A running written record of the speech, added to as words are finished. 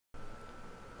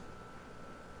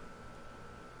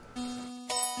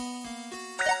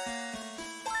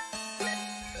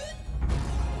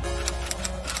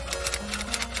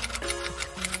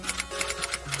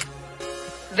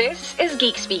This is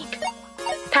Geek Speak,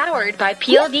 powered by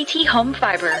PLDT Home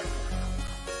Fiber.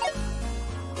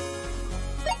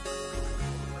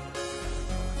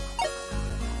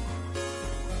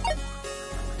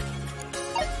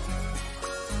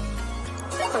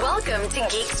 Welcome to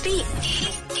Geek Speak.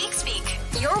 Geek Speak,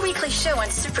 your weekly show on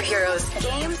superheroes,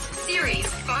 games, series,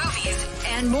 movies,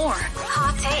 and more.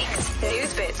 Hot takes,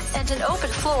 news bits, and an open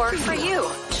floor for you.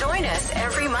 Join us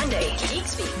every Monday. Geek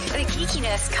Speak. The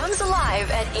geekiness comes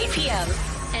alive at 8 p.m.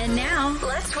 And now,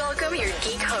 let's welcome your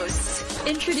geek hosts.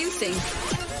 Introducing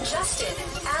Justin,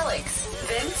 Alex,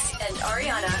 Vince, and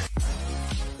Ariana.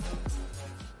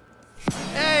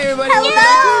 Hey everybody!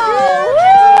 Hello!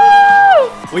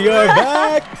 We are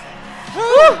back!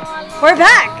 We're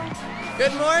back!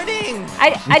 Good morning!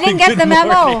 I didn't get the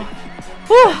memo.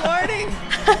 Good morning!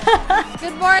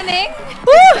 Good morning!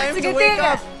 Time to wake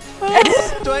up!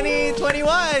 It's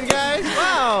 2021, guys!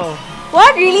 Wow!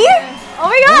 What? Really? Oh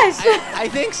my gosh! I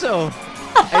think so.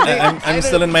 I'm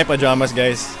still in my pajamas,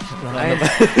 guys.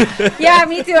 Yeah,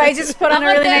 me too. I just put on a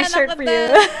really nice shirt for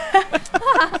you.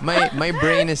 My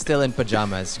brain is still in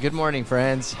pajamas. Good morning,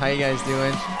 friends. How you guys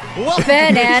doing?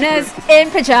 Bananas in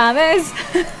pajamas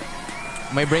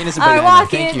My brain is a are banana.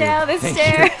 walking Thank you. down the Thank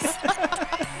stairs.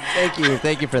 you.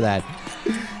 Thank you for that.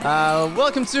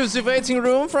 Welcome to the waiting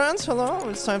room, friends. Hello.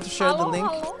 It's time to share the link.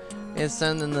 Hello. Yes,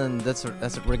 and then that's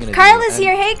what we're gonna do. Carla's And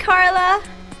here. Hey, Carla.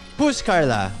 Who's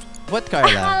Carla? What Carla?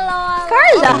 Hello.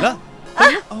 Carla.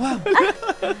 Oh wow!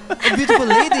 A beautiful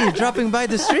lady dropping by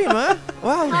the stream, huh?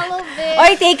 Wow! Hello, Vic.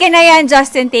 Oy, taken na yan,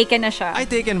 Justin. Taken na siya. Ay,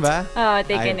 taken ba? Oh,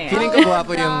 taken na yan. Feeling ko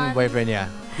guwapo yung boyfriend niya.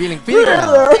 Feeling ko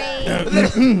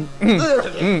lang.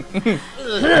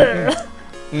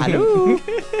 Hello.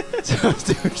 So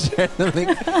to share the link.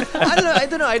 I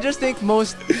don't know. I just think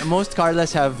most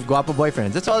Carlas have guwapo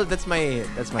boyfriends. That's all. That's my.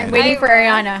 I'm waiting for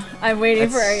Ariana. I'm waiting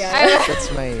for Ariana.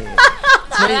 That's my.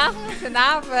 Wala akong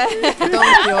sinabi. Ito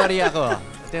ang teorya ko.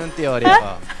 Ito yung teorya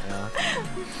ko.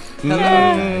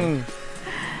 Hello.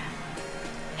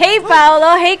 Hey,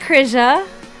 Paolo. Hey, Krisha.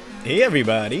 Hey,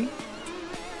 everybody.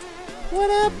 What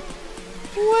up?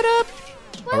 What up?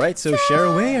 Alright, so share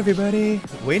away, everybody.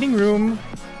 Waiting room.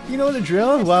 You know the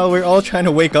drill while we're all trying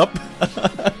to wake up.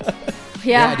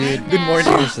 Yeah. dude. Good morning.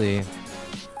 Seriously.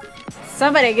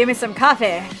 Somebody give me some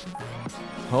coffee.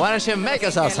 Why don't you make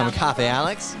yourself some coffee,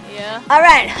 Alex? Yeah. All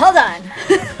right, hold on.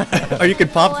 Or you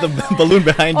could pop the balloon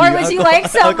behind you. Or would you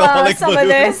like some Alcoholic of balloon.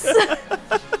 this?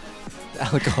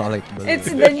 Alcoholic balloon.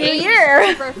 It's the new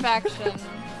year. Perfection.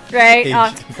 Right? Age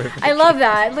Oh, perfect. I love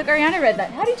that. Look, Ariana read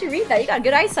that. How did you read that? You got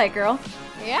good eyesight, girl.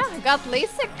 Yeah, I got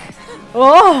LASIK.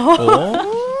 Oh.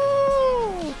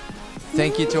 Oh.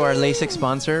 Thank you to our LASIK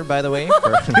sponsor, by the way.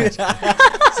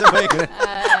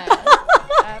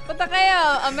 Punta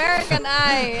kayo, American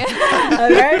Eye.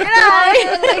 American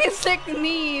Eye. LASIK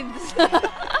needs.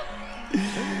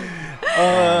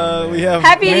 We have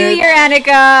Happy New Mitch. Year,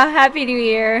 Annika. Happy New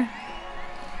Year.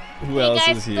 Who Hey else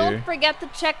guys, is here? don't forget to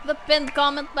check the pinned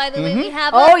comment, by the way. We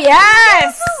have Oh, a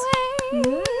yes.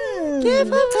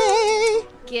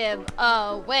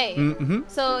 giveaway. Mm-hmm.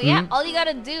 So yeah, all you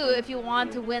gotta do if you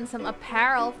want to win some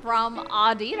apparel from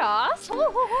Adidas.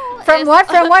 From is- what?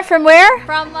 From what? From where?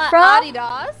 From From?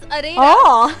 Adidas. Adidas.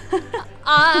 Oh.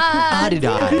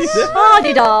 Adidas.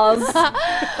 Adidas.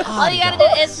 All you gotta do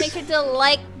is make sure to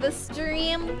like the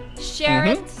stream, share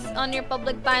it on your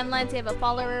public timelines. You have a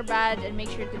follower badge, and make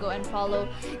sure to go and follow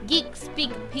Geek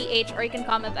Speak PH, or you can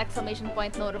comment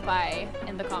 !notify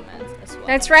in the comments as well.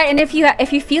 That's right. And if you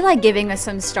feel like giving us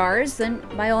some stars, then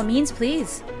by all means,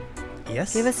 please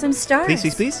Yes. give us some stars. Please,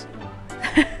 please, please.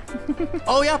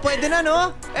 Oh yeah, pwede na,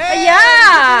 no? Hey,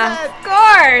 Yeah, of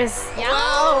course.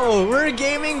 Wow, we're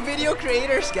gaming video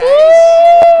creators, guys.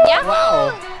 Yeah.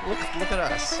 Wow, look at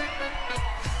us.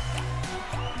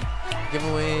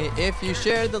 Giveaway if you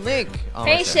share the link. Oh,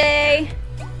 Hey, what's Shay.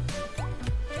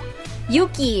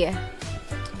 Yuki.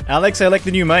 Alex, I like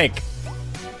the new mic.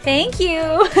 Thank you.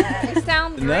 You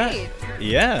sound Nah. great.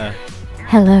 Yeah.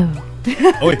 Hello.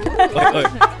 Oy. Oy.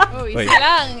 Oh, Wait. easy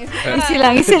lang. Easy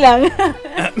lang, easy lang.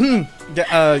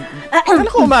 Akala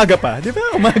ko umaga pa. Di ba?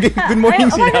 Umaga. Good morning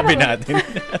Ay, umaga sinabi pa. natin.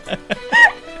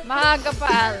 Maaga pa,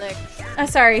 Alex.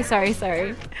 Sorry.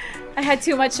 I had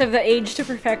too much of the age to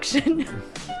perfection.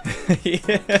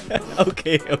 Yeah.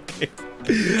 Okay.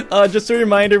 Just a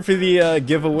reminder for the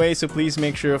giveaway, so please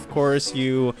make sure, of course,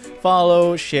 you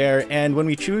follow, share, and when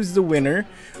we choose the winner,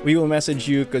 we will message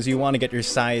you because you want to get your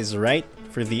size right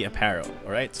for the apparel.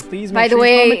 All right, so please make By the sure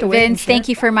you way, comment away and Vince, share. thank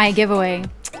you for my giveaway.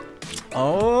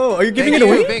 Oh, are you giving Thank it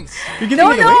away? you, Vince. You're giving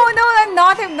No, it no, away? no, I'm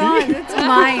not. It's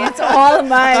mine. It's all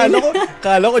mine.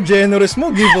 Kala ko generous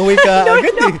mo. Giveaway ka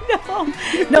agad eh.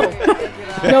 No.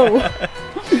 No.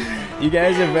 You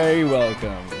guys are very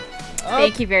welcome.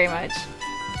 Thank you very much.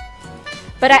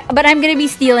 But I'm gonna be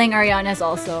stealing Ariana's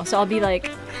also, so I'll be like,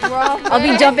 I'll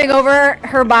be jumping over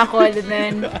her bakod and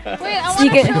then Wait, I want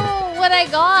sneak to it. show what I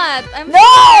got. I'm No!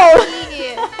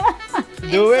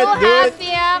 Do it, so do it.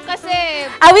 happy kasi.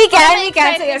 We can.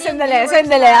 exciting Sige, yung sandali.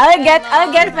 viewers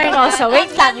I'll get mine also. Wait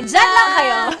lang. Diyan lang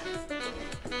kayo.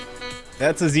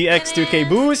 That's a ZX2K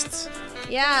boost.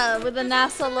 Yeah, with the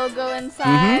NASA logo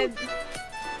inside.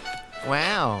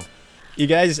 Wow. You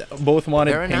guys both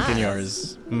wanted Very pink in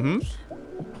nice. yours.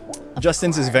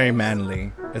 Justin's is very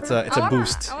manly. It's a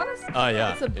boost. I wanna see.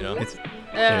 Yeah. It's a You know. boost.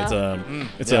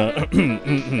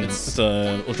 It's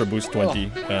a Ultra Boost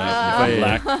 20.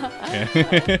 Black.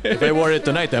 If I wore it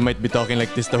tonight, I might be talking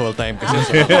like this the whole time kasi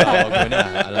sobrang tawag ko na.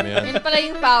 Alam mo yan. Yun pala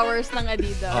yung powers ng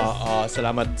Adidas.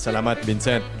 Salamat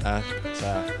Vincent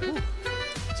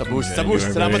sa boost. Yeah, Sa boost.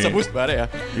 you are Salamat very- sa boost, pare.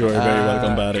 You are very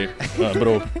welcome, pare.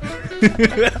 Bro.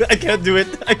 I can't do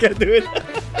it.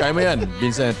 Kaya mo yan,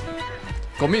 Vincent.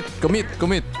 Commit. Commit.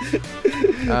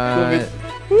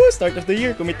 Woo, start of the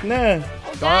year. Commit na.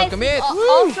 Guys, commit. we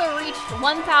also reached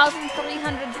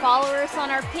 1,300 followers on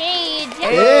our page.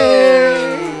 Yay!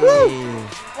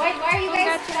 Why are you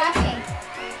guys clapping?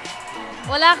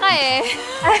 Wala ka eh.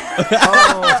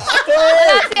 Oh.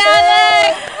 Wala si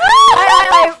Alex!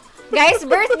 Guys,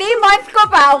 birthday month ko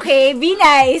pa, okay? Be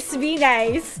nice.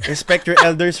 Respect your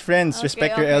elders, friends.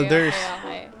 Respect your elders.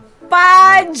 Okay.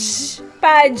 Pudge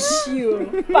you.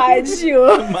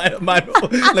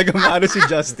 Nagamano si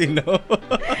Justin, no?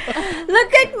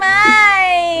 Look at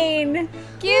mine.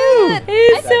 Cute!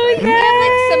 It's so We have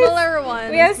like nice. similar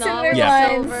ones. We have no? similar With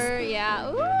ones. Silver, yeah.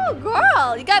 Ooh,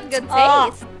 girl, you got good Oh,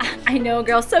 taste. I know,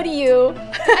 girl. So do you.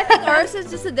 I think ours is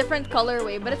just a different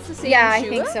colorway, but it's the same Yeah, I shoe.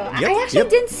 think so. Yep, I actually yep.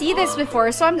 didn't see this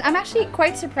before, so I'm actually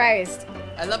quite surprised.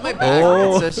 I love my bag.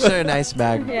 Oh. It's such a nice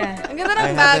bag. Yeah. Ang ganda I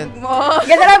ng bag haven't- mo.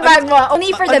 Ganda ng bag mo.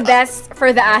 Only for the best,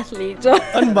 for the athlete.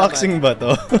 Unboxing ba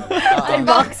to?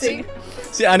 Unboxing.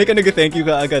 Si Anika nag-thank you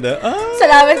ka agad, ah.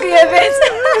 Salamat, Kuya Vince.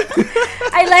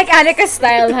 I like Annika's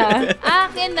style, ha?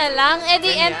 Akin na lang. Eh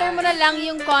di enter mo na lang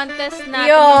yung contest natin.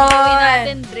 Yun. Yung gawin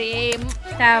natin, Dream.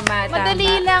 Tama.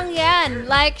 Madali lang yan.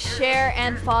 Like, share,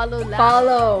 and follow lang.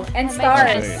 Follow. And May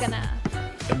stars. chance ka na.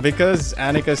 Because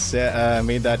Anika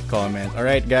made that comment. All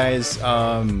right, guys.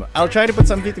 I'll try to put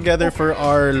something together for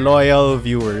our loyal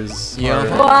viewers. Yeah.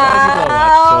 Our-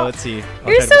 Wow. So let's see.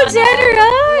 I'll You're try to so put something together.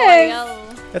 generous. Loyal.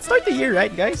 Let's start the year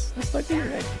right, guys. Let's start the year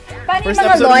right. Paano yung First mga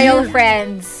episode of the loyal year.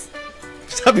 friends?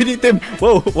 Sabi ni Tim,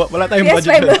 whoa, wala tayong Yes,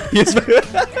 budget. my dyan. Yes,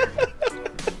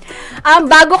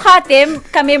 Bago ka, Tim,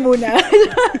 kami muna.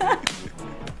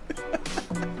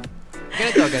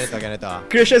 Ganito.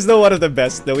 Krisha's still one of the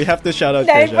best, though. We have to shout out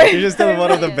Krisha. Diaper. Krisha's still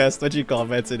one of the best when she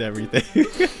comments and everything.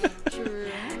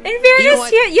 In fairness,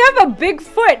 what? you have a big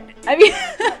foot. I mean,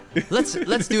 Let's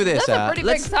do this. That's a pretty big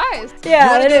Let's. size. You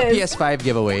yeah, want it to do a is. PS5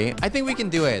 giveaway? I think we can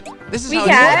do it. This is We how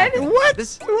can? it's gonna happen. What?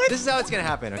 This is how it's gonna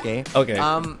happen. Okay. Okay.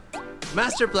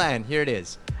 Master plan. Here it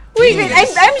is. Wait,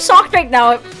 I'm shocked right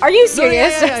now. Are you No, yeah,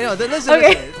 serious? yeah, yeah, no. Listen,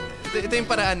 Okay. listen. Ito yung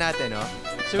paraan natin, no?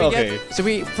 Okay.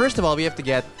 First of all, we have to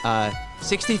get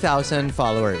 60,000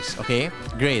 followers. Okay.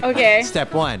 Great. Okay.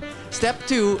 Step 1. Step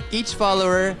 2. Each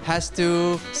follower has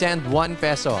to send 1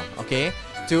 peso. Okay.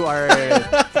 To our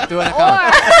to an Or,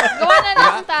 account. gawa na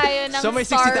lang tayo ng So may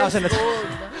stars 60,000 na- gold.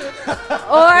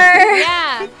 Or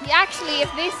Yeah. Actually, if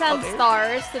they send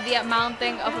stars to the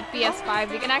amounting of a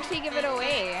PS5, we can actually give it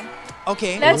away.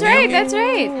 Okay. that's right. That's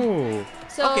right. Ooh.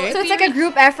 So, Okay. if So it's we like a reach-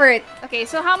 group effort. Okay,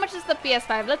 so how much is the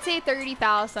PS5? Let's say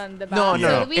 30,000, diba? No,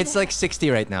 So no. we- It's like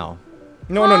 60 right now.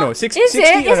 No. Is it? 60,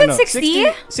 Is no, it no, 60?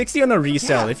 60 on a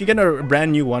resale. If you get a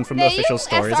brand new one from the Yeah, official yung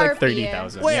store, it's like SRP,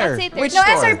 30,000. Where? Let's say Which No,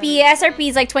 store? SRP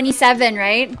is like 27,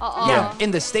 right? Oo. Yeah,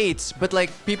 in the States, but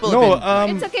like people No, have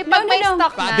been It's okay. No, Pag no, may no.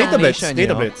 stock na. Data Data Blitz. Information, Data you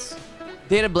know? Blitz.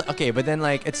 okay, but then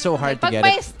like it's so hard to Pag get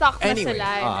may it. stock na Anyway,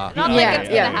 sila. Not yeah, like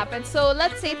it's yeah. gonna happen. So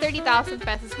let's say 30,000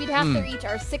 pesos. We'd have to reach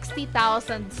our 60,000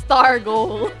 star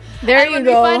goal. There and you when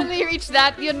go. we finally reach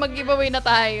that, yun mag-giveaway na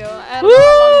tayo. And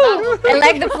Woo! I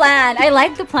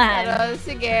like the plan. Pero,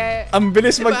 sige. Ang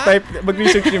bilis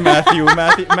mag-research ni Matthew.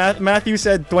 Matthew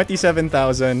said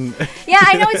 27,000. Yeah,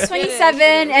 I know it's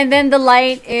 27, and then the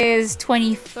light is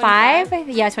 25.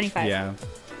 Yeah, 25. Yeah.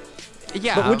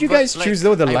 Yeah. But would you guys like, choose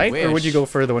though the I light, or would you wish. go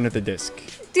for the one with the disc?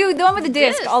 Dude, the one with the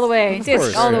disc Disc. all the way. Of Disc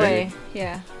course, all the right? way.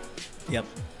 Yeah. Yep.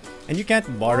 And you can't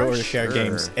borrow or For share sure.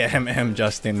 games.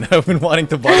 Justin. I've been wanting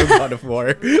to borrow God of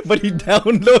War, but he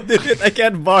downloaded it. I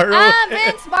can't borrow.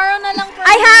 Vince, borrow na lang for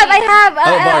I have. me. borrow.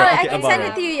 I Okay, can I'll send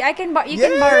borrow. it to you. I can you Yeah.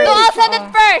 can borrow. No, it. I'll send it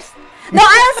first. No,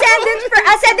 I'll send it.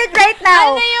 I'll send it right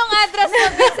now. Ano yung address mo,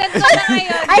 Vincent? Ko na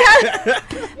ngayon. I have.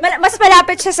 Mas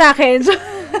malapit siya sa akin. So,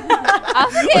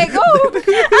 Okay, go.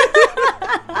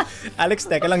 Alex,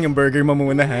 teka lang yung burger mo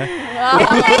muna, ha?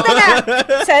 ito na.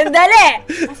 Sandali.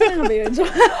 Asan na ba yun?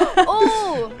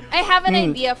 Oh, I have an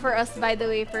idea for us, by the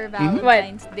way, for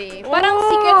Valentine's Day. Parang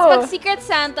Oh. pag Secret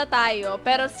Santa tayo,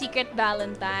 pero Secret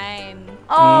Valentine.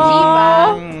 Oh. Diba?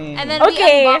 And then we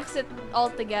Okay. unbox it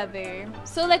all together.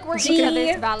 So like we're each G.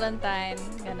 other's Valentine.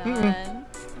 Ganon.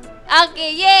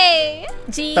 Okay, yay!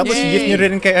 G. Tapos Yay! gift nyo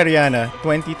rin kay Ariana,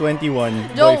 2021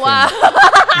 Jowa.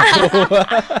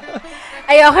 boyfriend.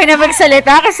 Ayoko na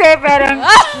magsalita kasi parang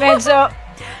medyo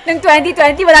nung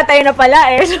 2020 wala tayo na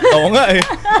pala eh. Oo nga eh.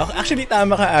 Actually,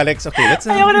 tama ka, Alex. Okay, let's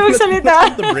Ayoko na magsalita. let's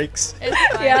put the brakes. It's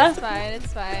fine, Yeah. it's fine,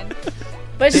 it's fine.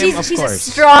 But Tim, she's of a course.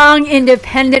 strong,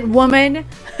 independent woman.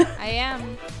 I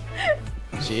am.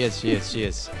 She is.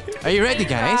 Are you ready,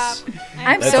 guys?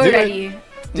 I'm Let's so do it. ready.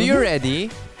 Do you ready?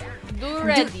 Do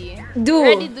ready. Do.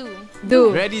 Ready do.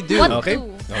 Do. Ready, do. What Okay.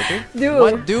 do? Okay. Do.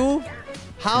 What do?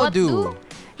 How What do? do?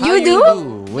 How You do?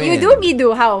 When? You do, me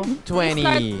do. How?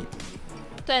 20.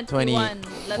 21.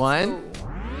 Let's One. go.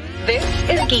 This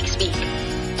is Geek Speak,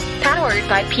 powered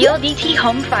by PLDT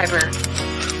Home Fiber.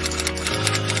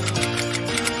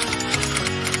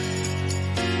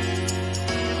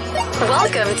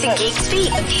 Welcome to Geek Speak.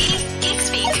 Geek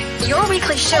Speak, your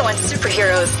weekly show on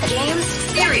superheroes, games,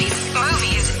 series,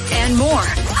 movies, and more.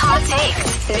 Hot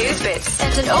takes, news bits,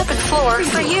 and an open floor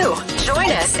for you. Join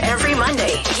us every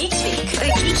Monday. Geek Speak, the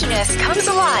geekiness comes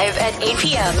alive at 8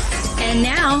 p.m. And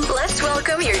now, let's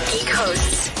welcome your geek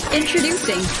hosts.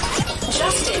 Introducing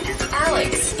Justin,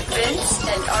 Alex, Vince,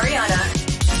 and Ariana.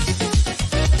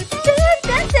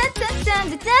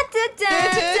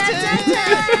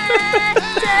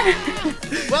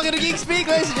 Welcome to Geek Speak,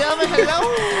 ladies and gentlemen. Hello.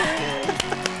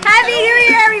 Happy New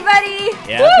Year, everybody!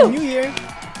 Yeah, Woo! Happy New Year.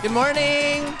 Good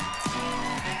morning.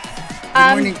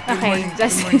 Okay,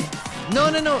 just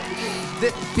No.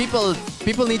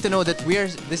 People need to know that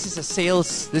this is a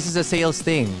sales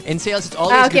thing. In sales, it's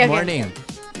always Okay, good okay, morning.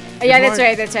 yeah, Good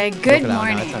that's right. Good Joke lang, no,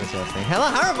 morning. it's not a sales thing. Hello,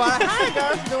 everybody. Hi,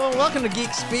 guys. Welcome to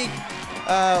Geek Speak.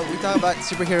 We talk about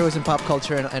superheroes and pop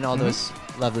culture and all those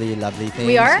lovely things.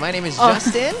 We are? My name is Oh.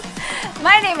 Justin.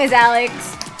 My name is Alex.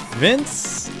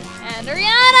 Vince. And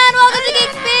Ariana, and welcome to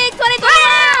Geek Speak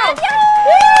 2021!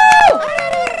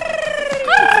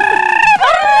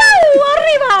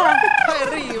 Hi,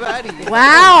 everybody.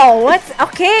 Wow,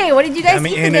 okay? What did you guys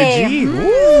Daming eat today? energy.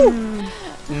 Woo.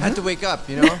 Had to wake up,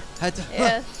 you know. Had to.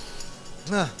 Yes.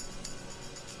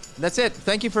 That's it.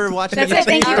 Thank you for watching. That's Geek it.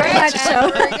 Thank Speak. you very much. And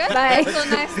So, we're good. bye. So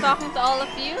nice talking to all of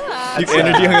you. Yung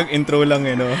energy hanggang intro lang,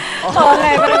 eh, no?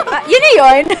 Okay, pero, yun na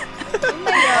yun.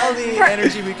 All the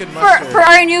energy we could For, muster. for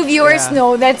our new viewers, Yeah.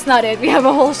 no, that's not it. We have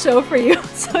a whole show for you.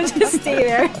 So just stay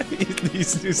there.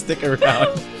 Please do stick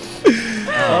around.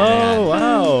 man.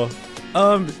 Wow.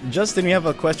 Justin, we have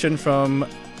a question from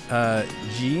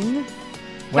Jean.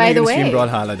 When By are you the gonna stream way.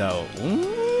 Brawlhalla daw?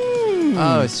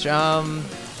 Oh, it's,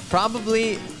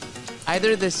 probably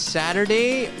either this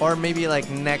Saturday or maybe like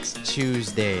next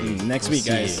Tuesday. Next We'll week,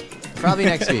 guys. see. Probably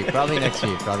next week. Probably next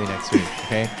week.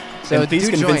 Okay. So And please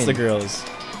do convince join. the girls.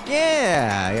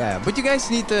 Yeah. But you guys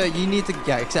need to,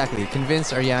 yeah, exactly.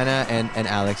 Convince Ariana and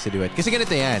Alex to do it. Kasi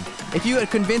ganito yan. If you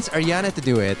convince Ariana to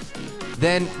do it,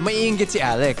 then maiinggit si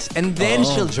Alex and then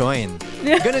she'll join.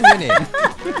 Ganun yun eh.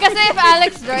 Kasi if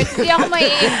Alex joins, hindi ako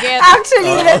maiinggit.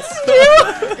 Actually, that's true.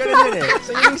 Ganun yun eh.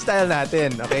 So yun yung style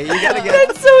natin. Okay? You gotta get,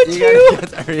 That's so you true.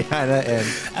 gotta get Ariana and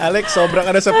Alex, sobra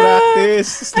ka na sa practice.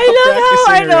 Stop I love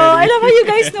practicing I already. love how you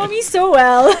guys know me so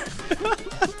well.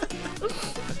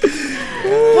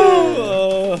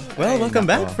 Well, welcome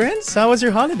back, friends. How was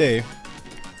your holiday?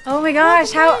 Oh my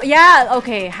gosh, how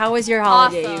was your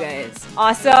holiday, Awesome. you guys?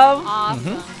 Awesome.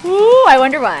 Awesome. Ooh, I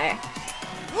wonder why.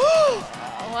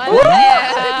 What?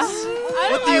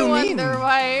 What do you I mean? wonder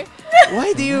why.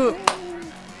 why do you...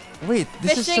 Wait,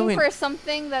 this is so Fishing for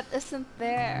something that isn't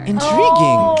there. intriguing.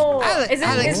 Oh, is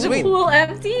Alex, the wait. pool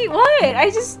empty? What? I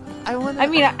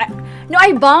mean,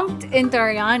 I bumped into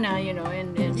Ariana, you know,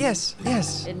 in Yes.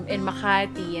 in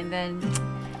Makati, and then,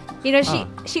 you know,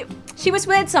 she was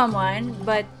with someone,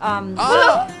 but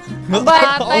Oh!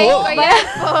 Patay ko yan,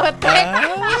 putik.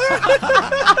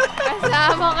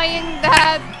 Kasama kayong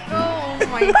dad ko. Oh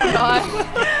my God.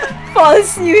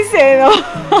 false news, eh, no?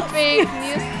 Fake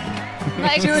news.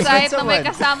 She was with Na-excite na may someone.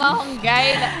 kasama akong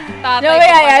guy. tatay No, ko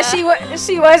yeah. pala.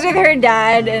 She was with her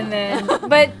dad, and then,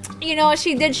 but you know,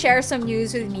 she did share some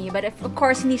news with me. But of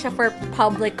course, hindi siya for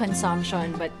public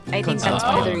consumption. But I think that's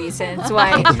one of the reasons why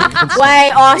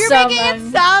awesome. You're making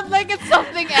it sound like it's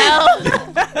something else.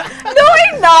 No,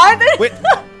 I'm not. Wait,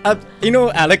 you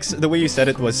know, Alex, the way you said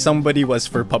it was somebody was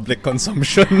for public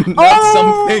consumption, not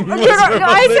something was for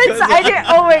public consumption.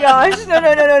 Oh my gosh! No.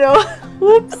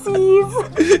 Whoopsies.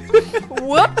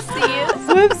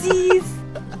 Whoopsies.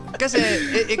 Because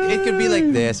it could be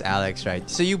like this, Alex, right?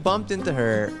 So you bumped into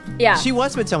her. Yeah. She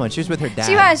was with someone. She was with her dad.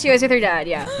 She was with her dad.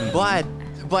 Yeah. But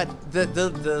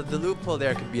the loophole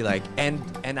there could be like, and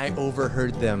I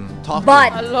overheard them talking.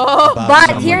 Hello. about But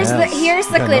someone here's else.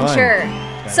 the Ganon. clincher.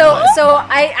 So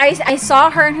I saw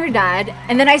her and her dad,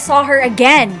 and then I saw her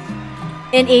again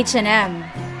in H&M.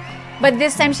 But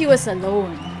this time she was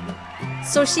alone.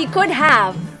 So she could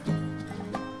have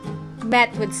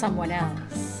met with someone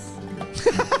else.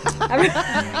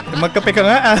 Magkape ka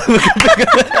nga. Oh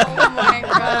my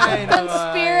god.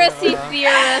 Conspiracy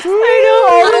theorist. I know.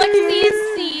 Alex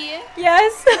C.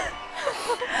 Yes.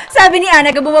 Sabi ni Ana,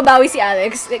 bumabawi si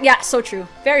Alex. Yeah, so true.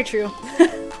 Very true.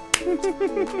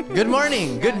 Good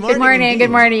morning. Good morning. Good morning. indeed.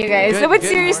 Good morning, you guys. Good- So, but good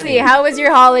seriously, morning. how was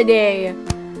your holiday?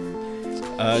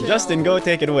 Justin, go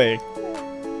take it away.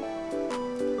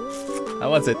 How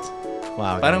was it?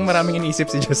 Wow. Parang guys. maraming inisip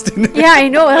si Justin. Yeah, I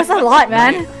know. That's a lot,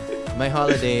 man. My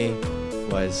holiday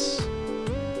was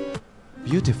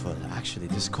beautiful, actually.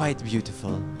 It was quite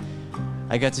beautiful.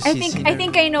 I got to see I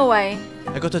think I know why.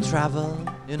 I got to travel,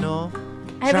 you know?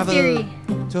 I have a travel theory.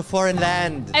 to a foreign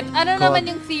land. Ano naman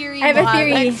yung theory I have mo, a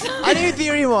theory. Alex? Ano yung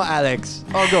theory mo, Alex?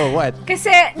 Oh, go. What? Kasi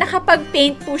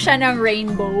nakapag-paint po siya ng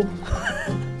rainbow.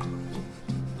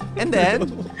 And then?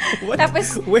 What?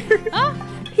 Tapos, Where?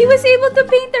 he was able to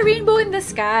paint a rainbow in the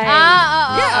sky.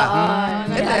 Yeah.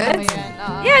 And Naalala ko that's- yan.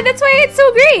 Yeah, that's why it's so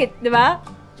great, di ba?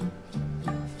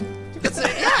 Sure.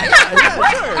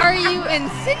 Are you I mean,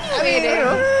 insinuating? you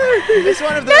know, it's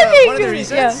one of the Nothing.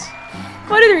 reasons. Yeah.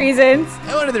 One of the reasons.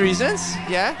 One of the reasons.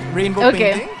 Yeah. Rainbow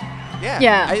Okay. painting. Yeah.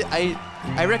 Yeah.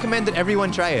 I recommend that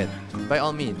everyone try it. By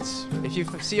all means. If you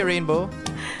see a rainbow,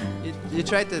 you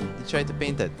try to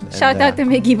paint it. And, Shout out to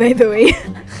Miggy, by the way.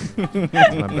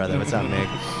 that's my brother. What's up, Meg?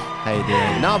 How you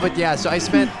doing? No, but yeah. So I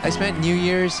spent New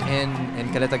Year's in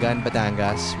Calatagan,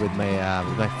 Batangas with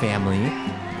my family,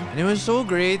 and it was so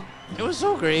great. It was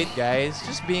so great, guys.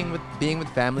 Just being with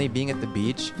family, being at the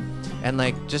beach, and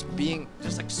like just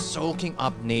soaking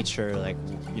up nature, like,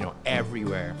 you know,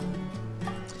 everywhere.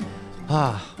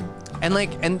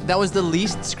 And that was the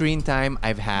least screen time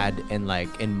I've had in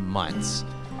months.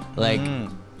 Like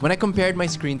when I compared my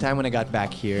screen time when I got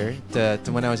back here to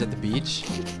when I was at the beach,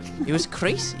 it was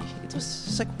crazy. It was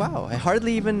just like, wow. I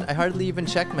hardly even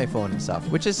checked my phone and stuff,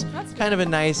 which is kind of a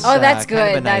nice. Oh, that's kind of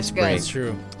a good. nice That's good. break. It's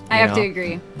true. I You have to know?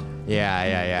 agree.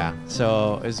 Yeah.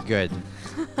 So it was good.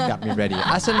 Got me ready.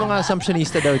 Asan mga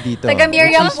assumptionista daw dito? Taga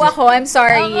Miriam po ako, I'm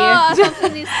sorry. Oo,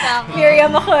 assumptionista ako.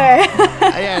 Miriam ako eh.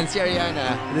 Ayan, si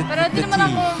Ariana. Pero di naman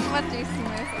ako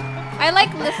machismis. I like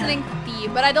listening to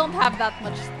tea, but I don't have that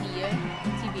much tea.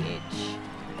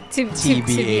 TBH.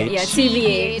 TBH. Yeah,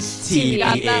 TBH.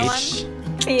 Got that one?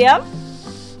 Yep.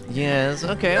 Yes.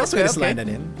 Okay. That's Okay. where slide that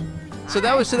in. So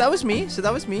that was me.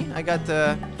 I got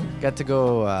to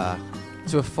go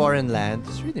to a foreign land.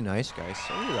 It's really nice, guys.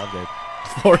 I really loved it.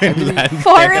 Foreign land.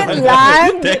 Foreign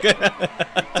land?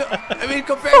 I mean,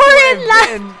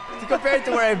 compared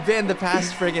to where I've been the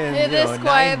past friggin' It is 9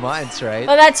 quite- months, right?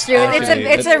 Well, that's true. Actually,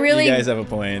 It's a really, You guys have a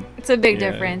point. it's a big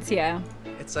Yeah. difference, yeah.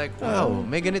 It's like, wow,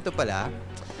 may ganito pala.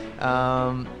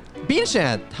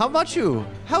 Binchat, how about you?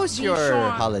 How's your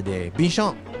Binchat. holiday?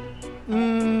 Binchat.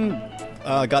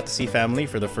 Got to see family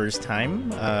for the first time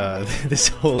this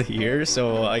whole year,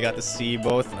 so I got to see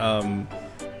both.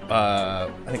 I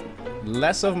think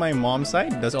less of my mom's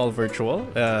side. That's all virtual.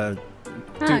 Sort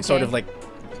okay. of like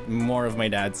more of my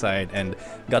dad's side, and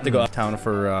got to go uptown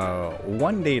for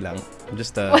 1 day lang.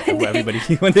 Just everybody,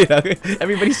 1 day lang.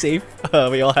 Everybody's safe.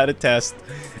 We all had a test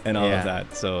and all Yeah. of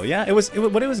that. So yeah, it was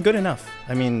good enough.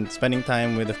 I mean, spending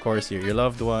time with, of course, your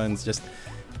loved ones, just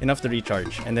enough to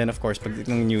recharge. And then, of course, pagdating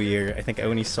ng New Year, I think I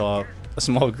only saw a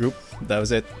small group. That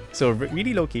was it. So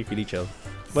really low key, really chill.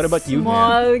 What about you, man?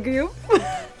 Small group.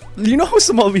 You know how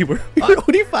small we were? We were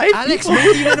only 5 Alex, people. may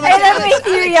theory naman Ay, si alam may Alex.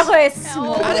 theory ako eh. Oh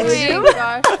Small my group.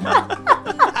 gosh.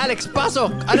 Alex,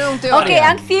 pasok! Ano yung teorya? Okay,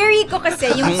 ang theory ko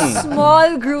kasi, yung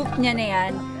small group niya na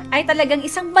yan, ay talagang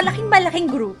isang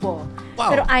malaking grupo.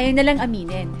 Wow. Pero ayaw na lang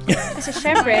aminin. Kasi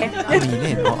syempre,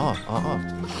 Aminin, oo.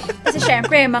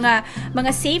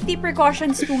 mga safety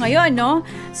precautions po ngayon, no?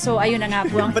 So, ayun na nga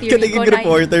po ang Ba't ka theory naging ko na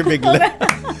reporter bigla?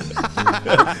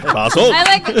 Pasok! I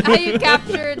like how you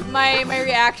captured my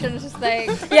reaction. It's just like,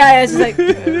 Yeah, it's like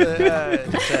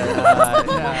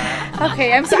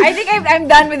okay. I'm sorry. I think I'm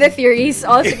done with the theories.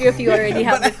 All three of you already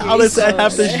have the theories. Alice, I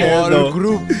have to share though.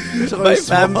 group.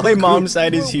 My mom's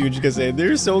side is huge because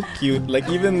they're so cute. Like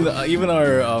even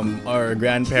our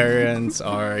grandparents,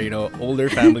 our older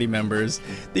family members,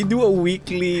 they do a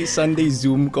weekly Sunday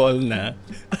Zoom call na.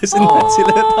 As in,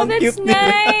 sila, Oh, ang that's cute nila.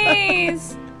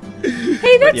 nice.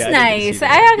 Hey, that's yeah, I get to nice. see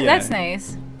that. Yeah. That's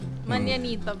nice.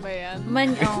 manyanita ba yan?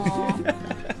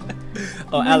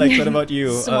 Oh, Alex, what about you?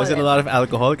 Is it a Sulit. lot of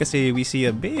alcohol? Kasi we see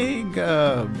a big...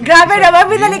 Grabe naman,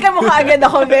 binalikan mo kaagad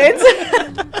ako, Vince.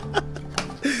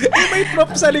 may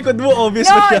prop sa likod mo, obvious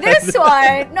No, masyado. this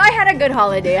one. No, I had a good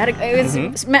holiday. It was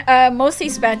mostly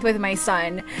spent with my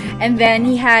son, and then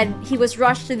he was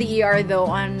rushed to the ER though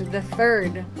on the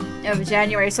 3rd of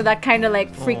January, so that kind of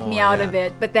like freaked me out a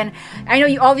bit. But then I know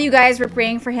all of you guys were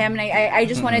praying for him, and I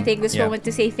just want to take this Yeah. moment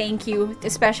to say thank you,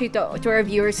 especially to our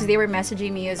viewers, because they were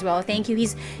messaging me as well. Thank you.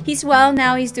 He's well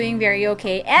now. He's doing very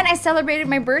okay, and I celebrated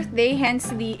my birthday, hence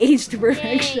the age to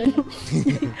perfection.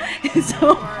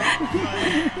 So.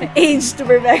 Age to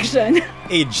perfection.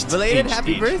 Aged. Belated Aged,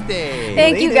 happy aged. birthday.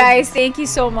 Thank you guys. Thank you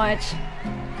so much.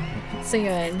 So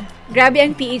yun. Grabe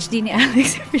ang PhD ni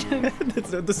Alex.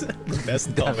 That's the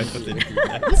best comment of the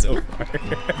night so far.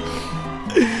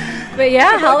 But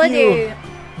yeah, How about holiday.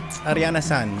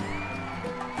 Ariana-san.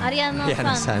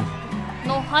 Ariana-san.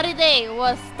 No holiday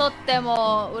was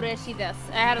totemo ureshi desu.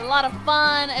 I had a lot of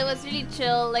fun. It was really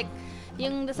chill. Like,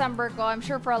 yung December ko, I'm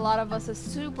sure for a lot of us is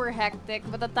super hectic.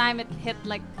 But the time it hit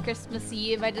like Christmas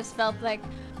Eve, I just felt like,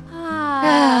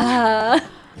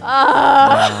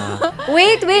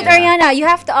 Wait, Ariana. You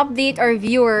have to update our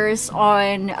viewers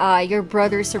on your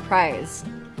brother's surprise.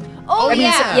 Oh, I mean,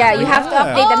 yeah. you have to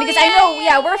update them because I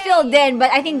know, we're filled in,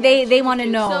 but I think they want to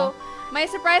know. So, my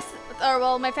surprise,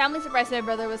 my family surprise to my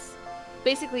brother was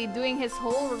basically doing his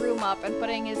whole room up and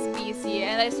putting his PC.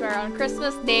 And I swear, on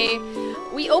Christmas Day,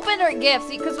 we opened our gifts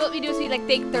because what we do is we like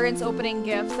take turns opening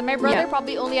gifts. And my brother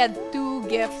probably only had 2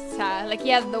 gifts. Like he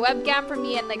had the webcam for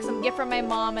me and like some gift from my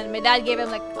mom, and my dad gave him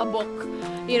like a book,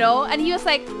 And he was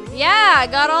like, "Yeah, I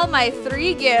got all my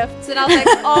 3 gifts." And I was like,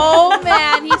 "Oh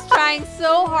man, he's trying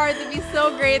so hard to be so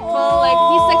grateful." Like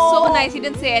he's like so nice. He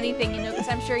didn't say anything, because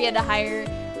I'm sure he had a higher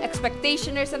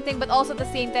expectation or something, but also at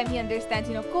the same time he understands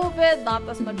COVID, not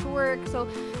as much work, so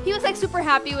he was like super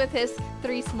happy with his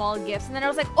 3 small gifts. And then I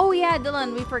was like, oh yeah,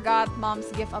 Dylan, we forgot mom's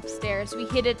gift upstairs, we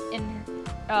hid it in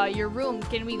your room,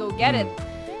 can we go get it?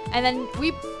 And then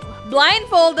we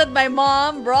blindfolded my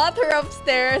mom, brought her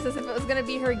upstairs as if it was gonna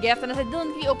be her gift, and I said, Dylan,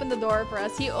 can you open the door for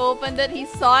us? He opened it, he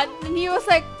saw it, and he was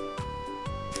like,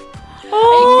 I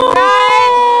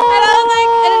cried! And I was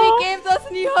like, and then he came to us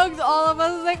and he hugged all of us.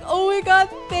 I was like, oh my god,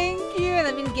 thank you! And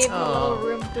then we gave him a little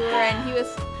room tour, and he was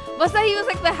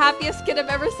like the happiest kid I've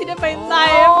ever seen in my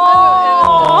life. It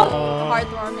was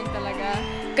heartwarming talaga.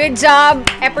 Good job,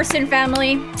 Epperson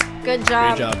family. Good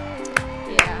job. Great job.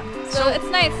 Yeah. So it's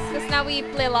nice because now we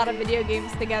play a lot of video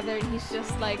games together, and he's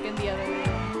just like in the other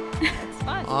room. It's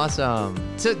fun. Awesome.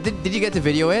 So did you get to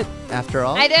video it after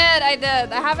all? I did.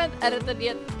 I haven't edited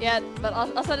it yet, but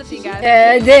I'll send it to you guys.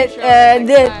 Yeah,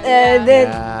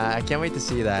 I can't wait to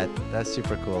see that. That's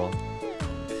super cool.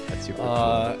 That's super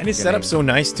cool. And his setup's so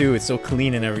nice too. It's so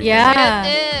clean and everything. Yeah.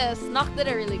 It is. Nock did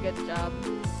a really good job.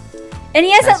 And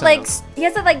he has That's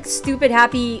that like stupid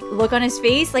happy look on his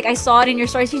face. Like I saw it in your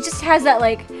stories. He just has that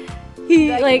like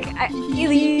Yeah.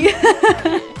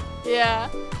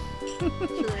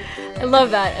 I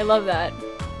love that.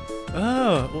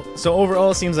 Oh, well, so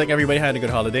overall, seems like everybody had a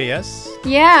good holiday. Yes.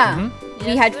 Yeah. We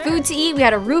Yes, had sir. food to eat. We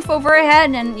had a roof over our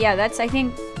head, and yeah, that's I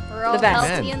think We're all the best.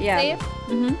 healthy and Yeah. safe.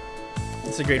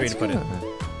 It's a great way to put it.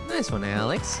 Nice one,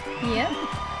 Alex. Yeah.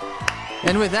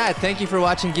 And with that, thank you for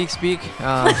watching Geek Speak.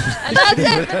 And that's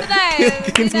it for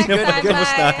today. See you next time.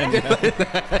 Kamustahan Bye.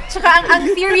 niya? Tsaka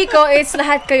ang theory ko is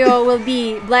lahat kayo will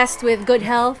be blessed with good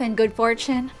health and good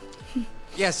fortune.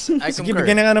 Yes, I Sige, concur.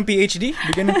 bigyan na nga ng PhD.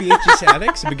 Bigyan ng PhD si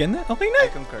Alex. Bigyan na. Okay na.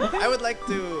 I concur. I would like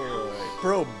to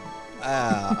probe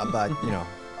about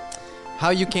how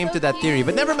you came to that theory,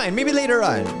 but never mind. Maybe later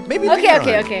on. Maybe later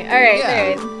on. Okay. All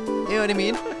right. You know what I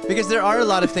mean? Because there are a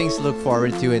lot of things to look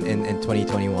forward to in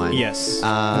 2021. Yes.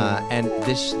 And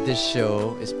this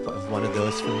show is one of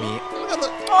those for me. Look at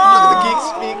the Geek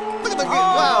Speak. Look at the geek.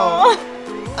 Wow.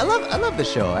 I love the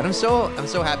show, and I'm so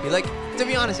happy. Like, to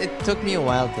be honest, it took me a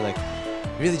while to like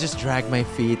really just drag my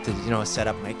feet to set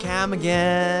up my cam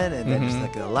again, and then just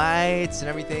like the lights and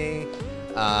everything.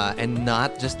 And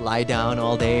not just lie down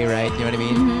all day, right? You know what I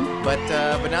mean? But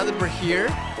now that we're here,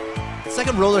 it's like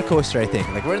a roller coaster, I think.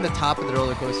 Like we're in the top of the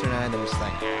roller coaster now, and then we're just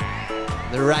like,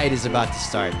 the ride is about to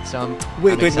start. So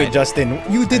Wait, I'm excited. Justin.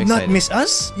 You did not excited. miss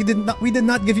us. You did not. We did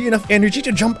not give you enough energy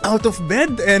to jump out of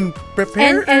bed and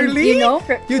prepare And, early. you know,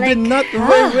 you like, did not.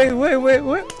 Wait.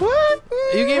 What?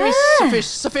 You gave me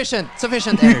sufficient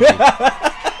energy.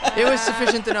 It was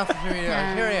sufficient enough for me.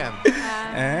 Here I am.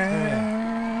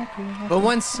 But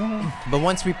once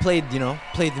we played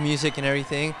the music and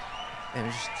everything, and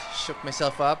I just shook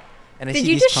myself up, and I Did see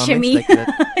you these just comments shimmy? like that.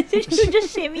 Did you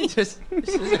just shimmy? What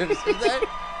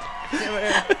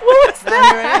was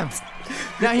that?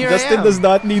 Now here Justin I am. does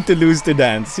not need to lose to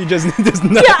dance. He just does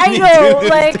not. Yeah, I need know. To lose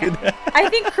Like, to dance. I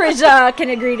think Krisha can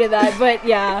agree to that, but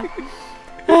yeah.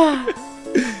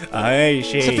 Ay,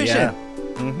 Shay, Sufficient. yeah.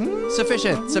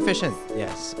 Sufficient.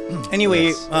 Yes. Anyway,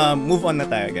 Yes. move on na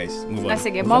tayo, guys. Move on.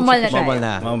 Sige, Move on. momol na tayo.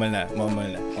 Momol na. Momol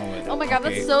na. Oh my god,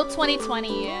 Okay. that's so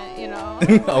 2020, you know.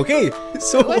 Okay,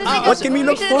 so What do you think what of- can we we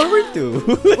look should- forward to?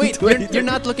 Wait, you're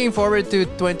not looking forward to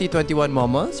 2021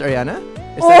 Momos, Ariana?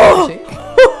 Is that Oh!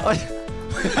 what you're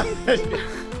saying?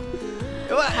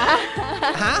 What?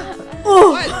 Huh?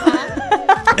 What?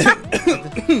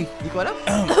 Di ko alam.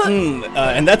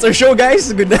 And that's our show,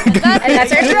 guys. Good. And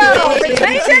that's our show for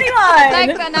 2021. I'd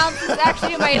like to announce this is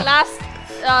actually my last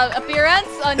appearance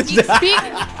on Geek Speak.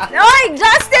 Oy,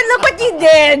 Justin, look what you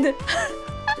did!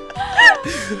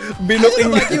 Be What looking.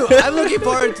 about you? I'm looking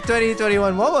forward to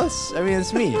 2021 Momos. I mean,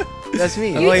 it's me. That's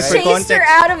me. You Okay, for chased her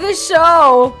context- out of the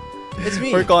show. It's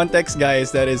me. For context,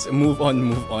 guys, that is move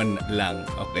on lang.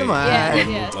 Okay. Come on. Yes,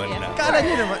 Move yes, on yes. lang. Kala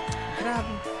nyo naman.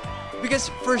 Grabe. Because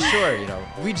for sure,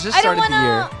 we just I don't started the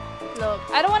year. wanna look.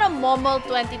 I don't wanna momol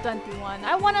 2021.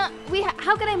 I wanna.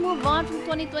 How can I move on from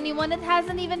 2021? It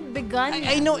hasn't even begun.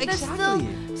 I know, There's exactly.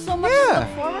 still so much Yeah. to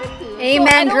look forward to.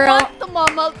 Amen, so I girl. don't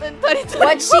want to momol in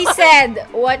 2021.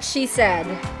 What she said.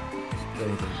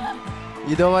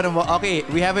 You don't want to. Okay,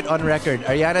 we have it on record.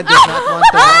 Ariana does not want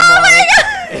to Momol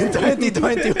in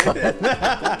 2021.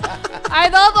 I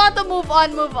don't want to move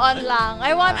on lang.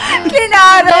 I want to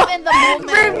Kinaro. live in the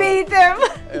moment. Verbatim.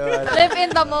 Live in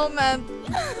the moment.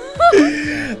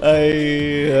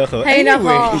 Hey, nako.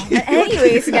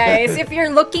 Anyways, guys, if you're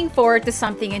looking forward to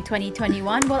something in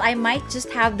 2021, well, I might just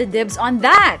have the dibs on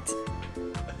that.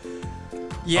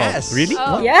 Yes. Oh, really?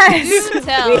 Oh, Yes. do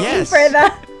tell. Waiting Yes. for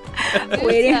the Do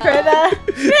waiting tell. for the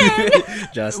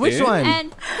Justin. Which one?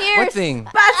 And here's What thing?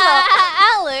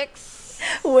 Alex.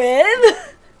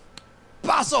 with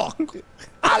Pasok!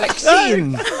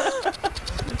 Alexine!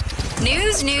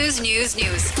 News.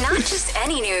 Not just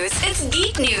any news, it's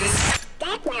geek news.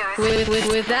 Geek news.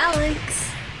 With Alex.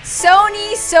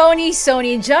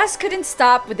 Sony just couldn't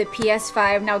stop with the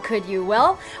PS5, now could you?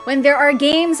 Well, when there are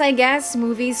games, I guess,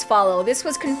 movies follow. This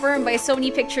was confirmed by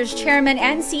Sony Pictures chairman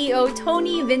and CEO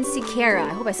Tony Vinciquerra.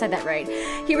 I hope I said that right.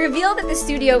 He revealed that the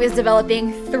studio is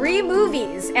developing 3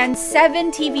 movies and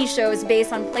 7 TV shows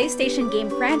based on PlayStation game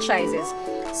franchises.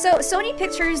 So, Sony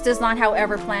Pictures does not,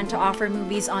 however, plan to offer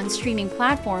movies on streaming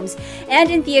platforms and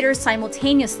in theaters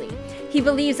simultaneously. He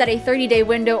believes that a 30-day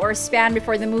window or span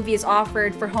before the movie is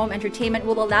offered for home entertainment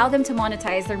will allow them to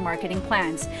monetize their marketing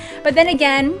plans. But then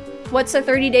again, what's a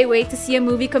 30-day wait to see a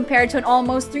movie compared to an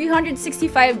almost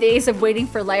 365 days of waiting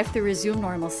for life to resume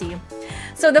normalcy?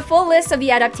 So the full list of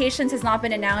the adaptations has not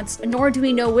been announced, nor do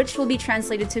we know which will be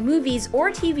translated to movies or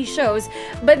TV shows,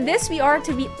 but this we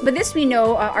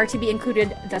know are to be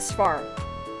included thus far.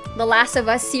 The Last of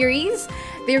Us series,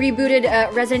 they rebooted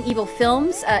Resident Evil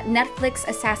films, Netflix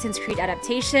Assassin's Creed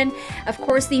adaptation, of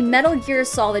course the Metal Gear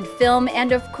Solid film,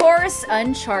 and of course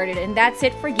Uncharted. And that's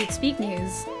it for Geek Speak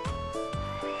News.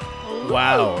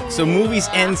 Wow. So movies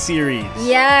and series.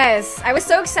 Yes, I was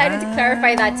so excited to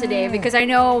clarify that today because I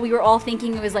know we were all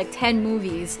thinking it was like 10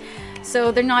 movies.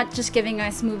 So they're not just giving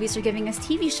us movies, they're giving us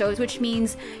TV shows, which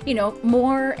means,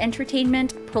 more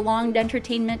entertainment, prolonged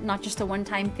entertainment, not just a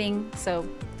one-time thing. So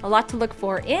a lot to look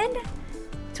for in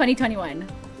 2021.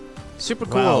 Super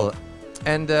cool. Wow.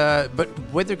 And but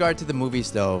with regard to the movies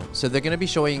though, so they're gonna be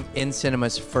showing in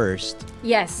cinemas first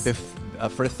Yes.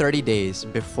 for 30 days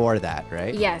before that,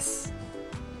 right? Yes.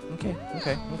 Okay.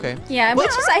 Yeah, which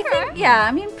is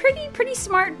I think pretty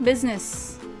smart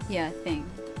business thing.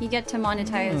 You get to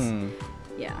monetize.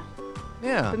 Yeah.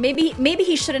 Yeah. But maybe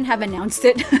he shouldn't have announced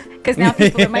it because now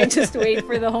people might just wait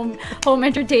for the home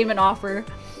entertainment offer.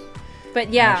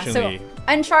 But yeah, Actually. so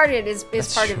Uncharted is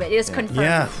part of it. It is confirmed.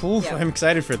 Yeah. Oof, Yeah. I'm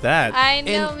excited for that. I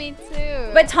know, me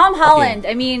too. But Tom Holland,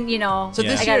 I mean, So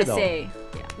this I year gotta though. say,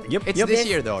 Yep. It's yep. this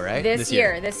year though, right? this This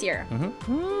year. year.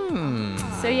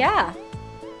 So yeah,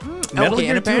 Metal Okay,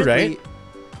 Gear and 2, right?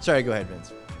 Sorry, go ahead,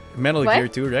 Vince. Metal What? Gear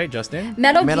 2, right, Justin?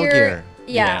 Metal Metal Gear. Gear.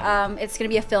 Yeah, it's gonna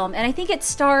be a film, and I think it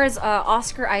stars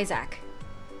Oscar Isaac.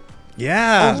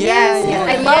 Yeah. Yes, yeah.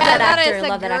 I love that that actor. is a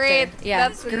Love that great- actor. Yeah,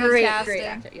 that's really great casting.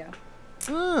 actor. Yeah.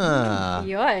 Ah.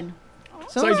 Yun.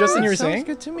 Sorry, Justin, you were sounds saying?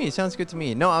 good to me. Sounds good to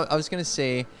me. No, I was gonna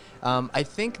say, I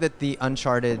think that the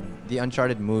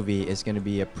Uncharted movie is gonna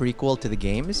be a prequel to the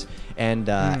games, and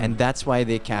that's why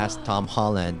they cast Tom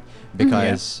Holland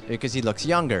because he looks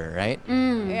younger, right?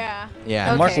 Yeah. Yeah.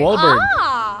 And Mark Okay. Wahlberg.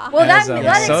 Well, As,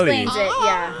 that Sully. explains it.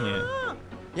 Yeah. Yeah.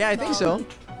 Yeah, I think so.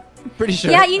 Pretty sure.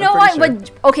 Yeah, you know I'm what? pretty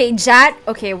sure. But okay, Jat.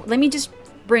 Okay, let me just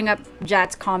bring up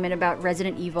Jat's comment about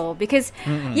Resident Evil because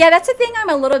yeah, that's the thing I'm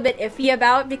a little bit iffy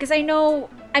about because I know.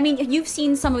 I mean, you've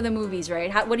seen some of the movies,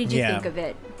 right? What did you Yeah. think of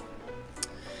it?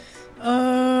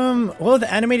 Well,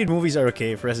 the animated movies are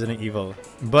okay for Resident Evil,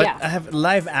 but Yeah. I have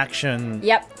live action.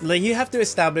 Yep. Like you have to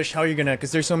establish how you're gonna,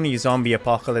 because there's so many zombie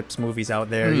apocalypse movies out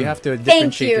there. Mm. You have to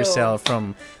differentiate you. yourself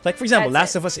from, like for example, That's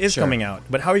Last of Us is Sure. coming out,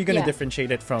 but how are you gonna Yeah.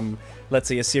 differentiate it from, let's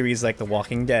say, a series like The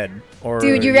Walking Dead or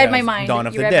Dude, you read my mind. Dawn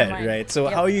of You the read my Dead, mind. right? So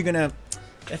Yep. how are you gonna?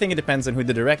 I think it depends on who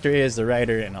the director is, the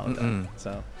writer, and all of that.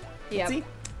 So Yeah. see?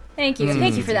 Thank you.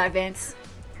 Thank you for that, Vince.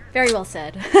 Very well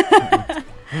said.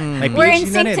 My We're in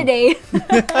PhD sync na rin. today.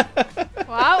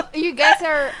 Wow, you guys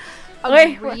are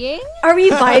Okay. agreeing? Are we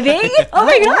vibing? Oh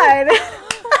my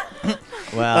god.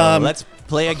 Well, let's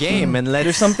play a game and let's.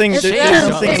 There's something. Shake There's it.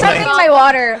 something. There's something in my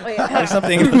water. Wait. There's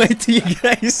something in my tea,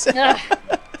 guys. Ugh.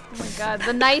 Oh my god,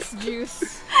 the nice juice.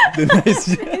 The nice-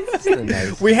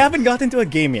 Nice. We haven't gotten to a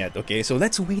game yet, okay? So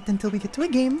let's wait until we get to a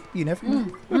game. You never know.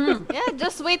 Yeah,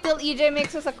 just wait till EJ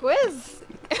makes us a quiz.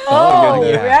 Oh,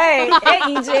 yeah. right. Hey,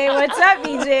 EJ. What's up,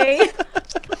 EJ?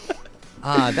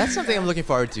 That's something I'm looking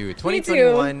forward to.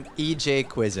 2021 EJ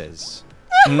quizzes.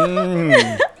 I love Can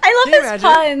you his imagine?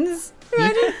 puns.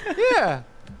 Yeah.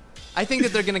 I think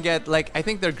that they're gonna get I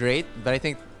think they're great, but I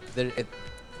think they're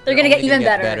They're gonna only get even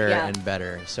better, yeah. and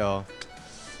better. So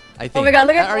I think. Oh my God,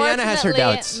 look at- Ariana has her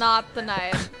Fortunately, doubts. Not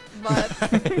tonight, but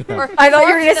I thought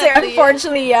you were gonna say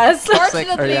unfortunately, yes. Looks like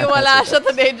Fortunately, Ariana wala has her siya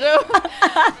today, Joe.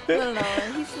 No,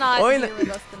 he's not Oy, here with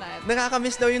us tonight.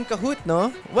 Nakakamiss daw yung Kahoot, no?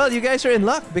 Well, you guys are in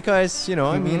luck because,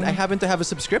 I mean, I happen to have a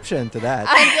subscription to that.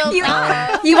 Until You,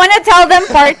 now. you want to tell them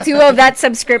part 2 of that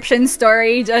subscription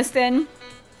story, Justin?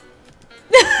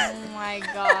 Oh my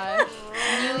gosh.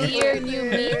 New year, new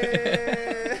me.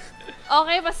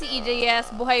 Okay pa si EJ,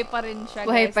 yes. Buhay pa rin siya,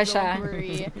 Buhay guys. pa siya. Don't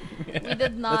worry. We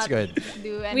did not That's good.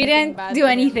 do anything We didn't bad do to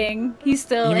him. anything. He's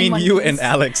still You in mean one you piece. and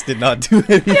Alex did not do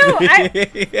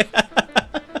anything?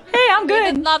 Hey, I'm We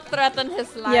did good. not threaten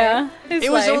his life. Yeah. his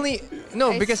It was life. only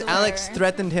I because swear. Alex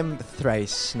threatened him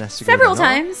thrice. Na siguro, several no?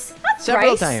 times. Not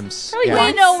Several thrice. times. Probably Yeah. We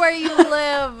once. know where you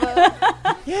live.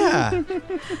 Yeah.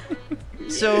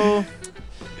 So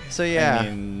yeah. I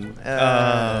mean,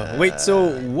 wait.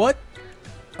 So what?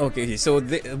 Okay. So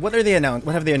what are they announced?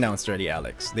 What have they announced already,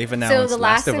 Alex? They've announced So the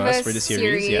Last of Us for the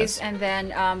series. Yes. and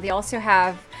then they also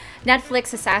have Netflix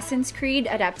Assassin's Creed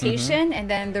adaptation, and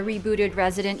then the rebooted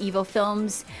Resident Evil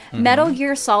films, Metal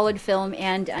Gear Solid film,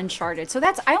 and Uncharted. So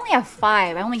I only have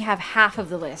 5. I only have half of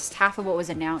the list, half of what was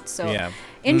announced. So Yeah.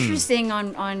 interesting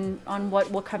on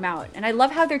what will come out, and I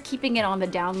love how they're keeping it on the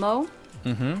down low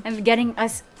and getting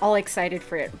us all excited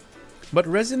for it. But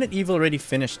Resident Evil already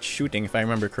finished shooting, if I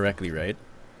remember correctly, right?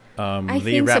 I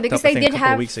They think so, wrapped because up, I they think, did a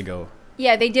couple have- weeks ago.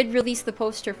 Yeah, they did release the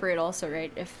poster for it also, right?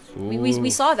 If we Ooh.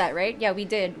 saw that, right? Yeah, we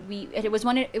did. It was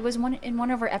one in one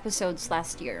of our episodes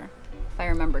last year, if I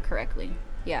remember correctly.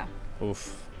 Yeah.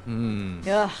 Oof.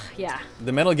 Ugh, yeah.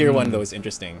 The Metal Gear one though is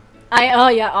interesting.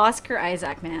 Oscar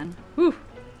Isaac, man. Whew.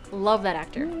 Love that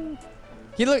actor.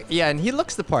 And he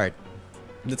looks the part.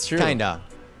 That's true. Kinda.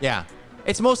 Yeah.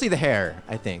 It's mostly the hair,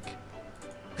 I think.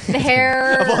 The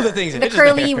hair, Of all the things, the it's just the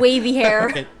curly, hair. wavy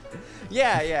hair.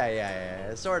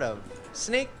 Yeah. Sort of.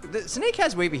 Snake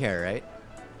has wavy hair, right?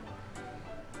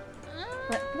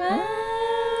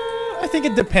 I think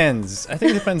it depends. I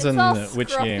think it depends It's on all which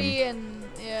scruffy game. and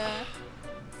yeah.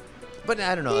 But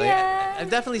I don't know. Yeah. I've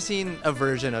definitely seen a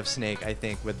version of Snake, I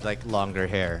think, with like longer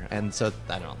hair, and so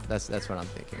I don't know. That's what I'm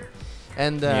thinking.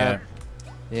 And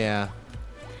yeah.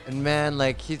 And man,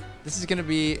 like this is gonna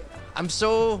be.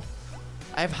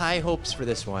 I have high hopes for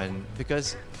this one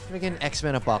because freaking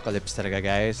X-Men Apocalypse, talaga,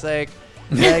 guys. Like,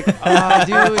 dude. I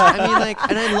mean, like,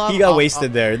 and I love. He got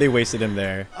wasted there. They wasted him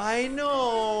there. I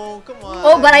know. Come on.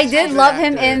 Oh, but I He's a did good love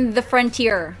him actor. in the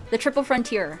Frontier, the Triple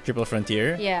Frontier. Triple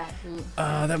Frontier. Yeah.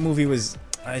 That movie was.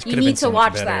 It could You have need been to so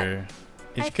watch much that. better.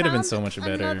 I It could have been found so much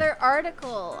better. Another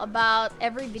article about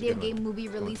every video good one. game movie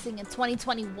releasing in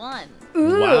 2021.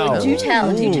 Ooh, Wow. do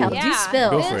tell, do Ooh. tell, Yeah, do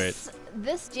spill. Go for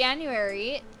this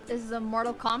January is the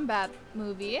Mortal Kombat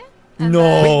movie. And No.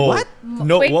 then- what?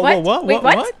 No. Wait, what? what? Wait,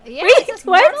 what? Yeah, Wait, it's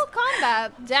what? Mortal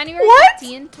Kombat, January What?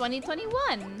 15,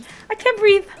 2021. I can't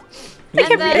breathe. I And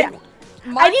can't then breathe.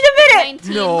 March need a minute.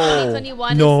 19, No.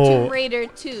 2021 No. is Tomb Raider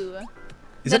 2.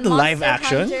 Is that the live Monster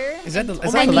action? Hunter Is that the, and-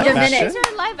 is I that the need live a minute. action?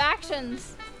 These are live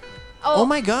actions. Oh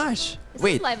my gosh. This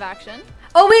Wait. is live action.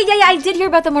 Oh wait, yeah, I did hear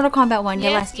about the Mortal Kombat one. Yeah,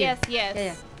 Yes, last year. yes.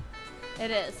 Yeah,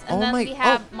 It is. Oh And then my- we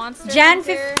have oh. Monster Jan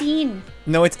Hunter. 15.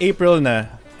 No, it's April na.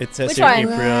 It says Which here one?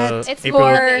 April. What? It's April.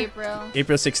 for For- April.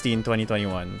 April 16,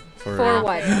 2021. For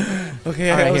what? Okay,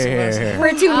 All right, I was- here. For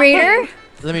Tomb Raider?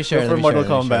 Let me share. For Mortal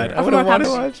Kombat. I would have wanted to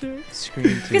Kombat. watch it.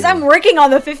 Screen Because I'm working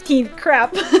on the 15th.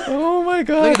 Crap. Oh my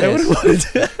god. Look at I would have wanted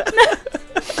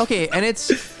to. Okay, and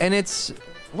it's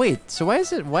wait. So why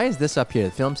is this up here?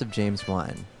 The films of James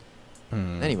Wan.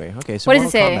 Anyway, okay. So What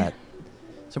does it Mortal say? Kombat.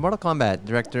 So Mortal Kombat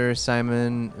director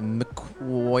Simon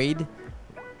McQuoid,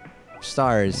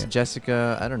 stars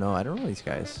Jessica. I don't know these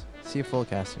guys. See a full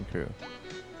cast and crew.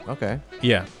 Okay.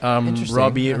 Yeah. Interesting.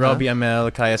 Robbie Uh-huh. Robbie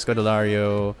Amell, Kaya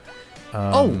Scodelario.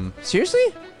 Oh, seriously?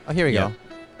 Oh, here we yeah. go.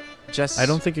 Just I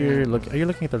don't think you're looking. Are you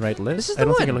looking at the right list? This is I don't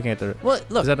the think you're one. looking at the. Well,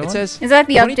 look. Is that the It one? says Is that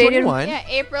the updated 2021, Yeah,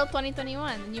 April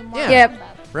 2021. The new Mortal Yeah. Yep.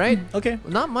 Kombat. right? Okay.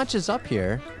 Not much is up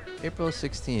here. April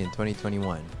 16,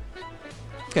 2021.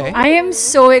 Okay. I am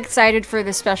so excited for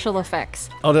the special effects.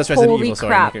 Oh, that's Resident Holy Evil. Sorry,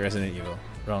 crap. I'm looking at Resident Evil.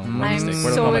 Wrong. Mm. wrong I'm mistake.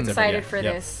 Mortal so Kombat's excited different, for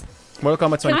yeah. this. Mortal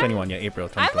Kombat Can I- 2021. Yeah, April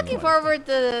 2021. I'm looking forward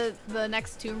to the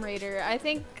next Tomb Raider. I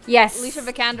think Yes. Alicia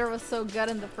Vikander was so good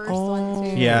in the first Oh.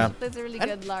 one too. Yeah. That's a really I-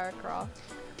 good Lara Croft.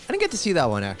 I didn't get to see that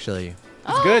one actually.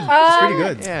 It's good. It's pretty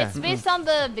good. Yeah. It's based on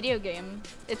the video game.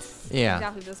 It's Yeah.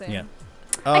 exactly the same. Yeah.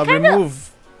 kinda- Remove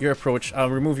your approach.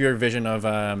 Remove your vision of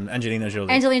Angelina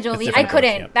Jolie. Angelina It's Jolie. I different approach,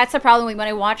 couldn't. yeah. That's the problem when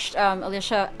I watched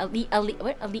Alicia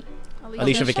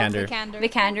Alicia Vikander.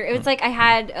 Vikander. It was like I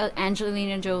had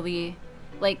Angelina Jolie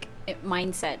like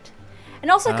mindset, and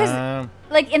also because Um,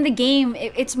 like in the game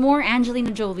it's more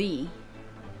Angelina Jolie,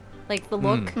 like the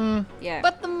look. Hmm. Yeah,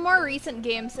 But the more recent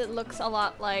games, it looks a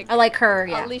lot like I like her.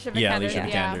 Yeah, Alicia Vikander. yeah, Alicia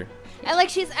Vikander. And like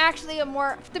she's actually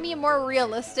to me, more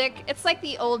realistic. It's like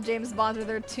the old James Bonds where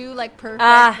they're too like perfect,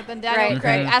 Ah, but then Daniel right.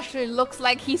 Craig actually looks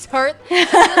like he's hurt.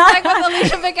 It's like with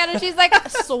Alicia Vikander, she's like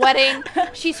sweating.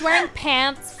 She's wearing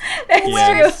pants.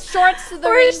 Yeah. Shorts to the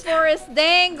Where's- rainforest.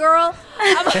 Dang, girl.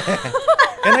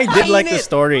 And I did like the Mainit.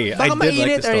 story. I Baka did like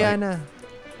mainit, the story. Ariana.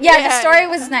 yeah. Yeah, The story yeah.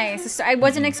 was nice. I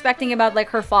wasn't expecting about like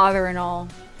her father and all.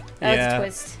 That was Yeah. a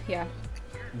twist. Yeah.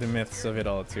 The myths of it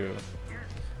all too.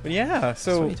 But yeah,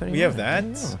 so we have 2021.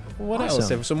 that. Oh, What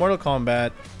awesome. else? So Mortal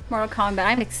Kombat. Mortal Kombat.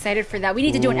 I'm excited for that. We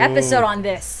need to do an episode on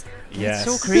this. Yes.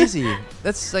 It's so crazy.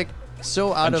 That's like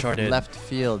so out Uncharted. of left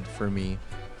field for me.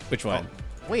 Which one?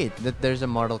 Wait, there's a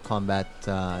Mortal Kombat.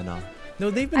 No. No,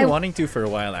 they've been I- wanting to for a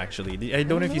while actually. I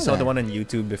don't know if you know saw the that. one on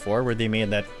YouTube before where they made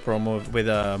that promo with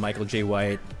Michael J.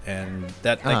 White and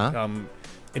that like Uh-huh.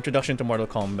 introduction to Mortal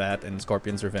Kombat and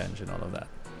Scorpion's Revenge and all of that.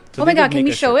 So Oh my they did god, can make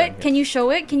you a show short it? one, Can you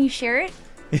show it? Can you share it?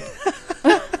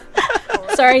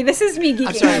 Sorry, this is me geeking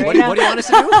I'm sorry. out What, right now. what do you want us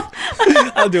to do?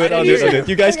 yeah. I'll do it. I'll do it. I'll do it.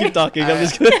 You guys keep talking. I'm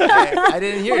just gonna. I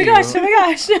didn't hear Oh my you. gosh, oh my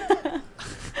gosh.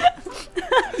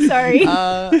 Sorry.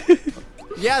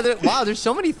 Yeah, wow, there's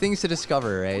so many things to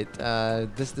discover, right?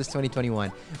 This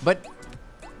 2021. But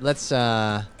let's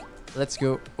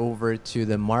go over to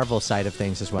the Marvel side of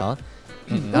things as well.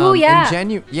 Ooh, yeah.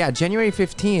 January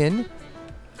 15,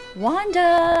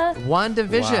 Wanda.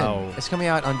 WandaVision Wow. is coming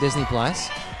out on Disney Plus,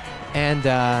 and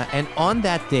on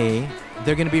that day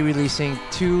they're gonna be releasing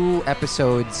 2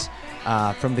 episodes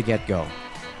from the get-go.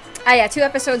 Ah, yeah, 2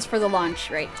 episodes for the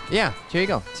launch, right? Yeah, here you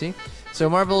go. See? So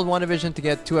Marvel WandaVision to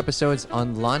get 2 episodes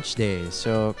on launch day.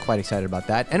 So quite excited about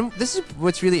that. And this is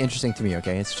what's really interesting to me,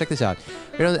 okay? So check this out.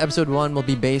 Episode 1 will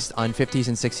be based on 50s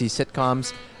and 60s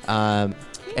sitcoms.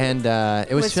 And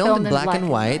it was filmed in black and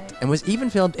white and was even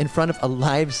filmed in front of a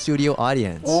live studio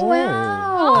audience.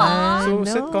 Wow. I So know.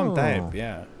 sitcom type,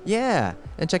 yeah. Yeah,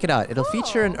 and check it out. It'll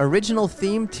feature an original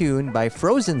theme tune by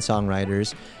Frozen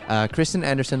songwriters Kristen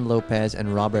Anderson Lopez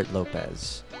and Robert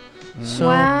Lopez. So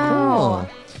Wow.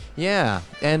 cool. Yeah,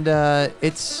 and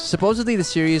it's supposedly the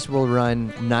series will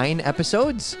run 9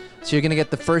 episodes. So you're gonna get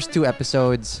the first 2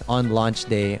 episodes on launch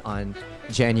day on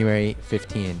January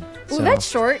 15. Ooh, So, that's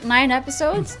short. 9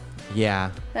 episodes?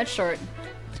 yeah. That's short.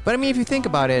 But I mean, if you think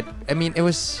about it, I mean, it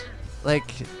was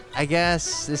like, I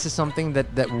guess this is something that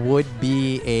would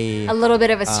be A little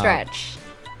bit of a stretch.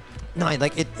 no,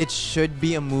 like it should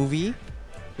be a movie.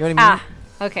 You know what I mean? Ah,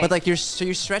 okay. But like you're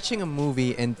stretching a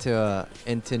movie into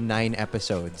 9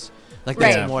 episodes. Like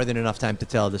that's Right. more than enough time to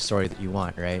tell the story that you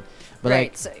want, right? But right.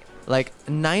 like So, like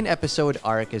a 9-episode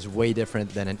arc is way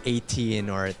different than an 18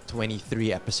 or a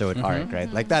 23 episode arc,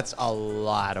 right? Like that's a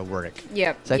lot of work.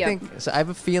 Yep. So I yep. think I have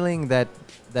a feeling that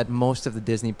most of the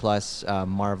Disney Plus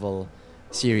Marvel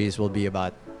series will be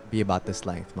about this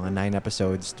length, mga 9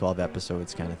 episodes, 12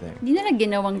 episodes kind of thing. Hindi na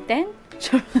ginawang 10?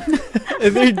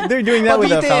 They're doing that with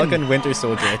the Pabitin. Falcon Winter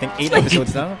Soldier. I think 8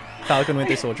 episodes now. Falcon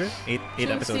Winter Soldier. 8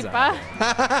 episodes Juicy now. pa.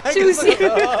 Juicy.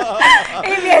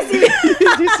 ABS.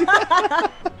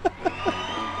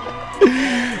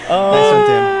 Nice one,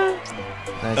 Tim.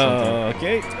 Nice one, Tim.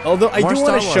 Okay. Although I More do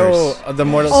want to Star show Wars. the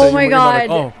Mortal. Oh so my you're about to-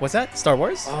 God. Oh, what's that? Star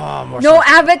Wars? More No, stuff.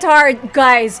 Avatar,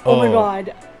 guys. Oh my Oh.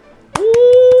 god.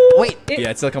 Wait. Yeah,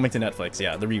 it's still coming to Netflix.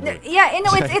 Yeah, the reboot. Yeah, you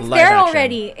know, it's Live there action.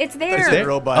 already. It's there. Is it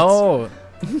robots? Oh,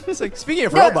 It's like speaking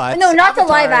of No, robots. no, not the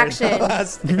live Avatar. action.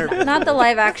 That's terrible. Not the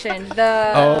live action.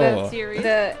 The Oh. Series.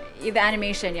 the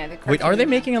animation. Yeah. The wait, are they cartoon.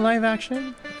 making a live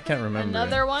action? I can't remember.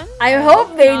 Another one? I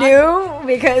hope they Not- do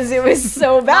because it was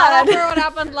so Not bad. after what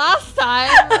happened last time.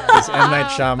 This M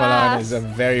Night Shyamalan Pass. is a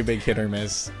very big hit or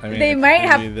miss. I mean, They it might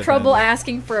really have trouble depends.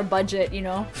 asking for a budget, you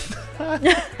know.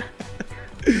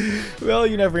 Well,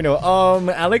 you never know.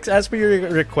 Alex, as per your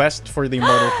request for the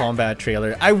Mortal Kombat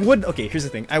trailer, I would. Okay, here's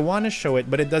the thing. I want to show it,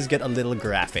 but it does get a little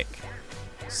graphic.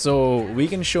 So we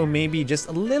can show maybe just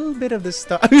a little bit of the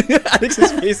stuff.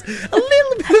 Alex's face, a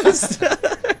little bit of the stuff.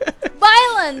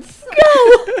 Violence!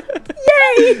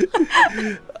 Yay!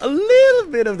 A little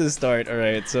bit of the start. All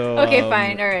right. So. Okay,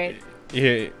 fine. All right.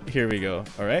 Here we go.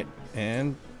 All right,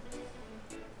 and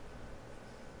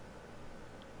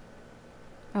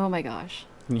Oh my gosh.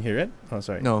 can you hear it? Oh,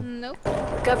 sorry. No. Nope.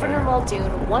 Governor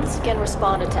Muldoon once again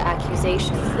responded to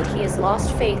accusations that he has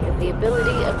lost faith in the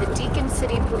ability of the Deacon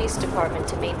City Police Department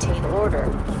to maintain order.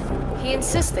 He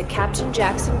insists that Captain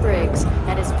Jackson Briggs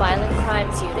and his Violent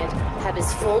Crimes Unit have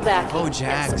his full backing Oh, and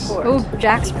Jax. support. Oh,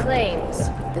 Jax. He claims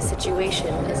the situation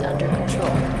is under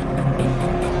control.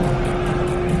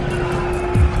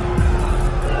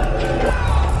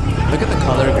 Look at the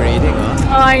color grading,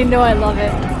 huh? I know, I love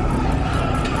it.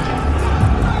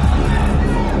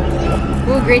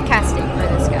 Ooh, great casting for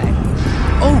this guy.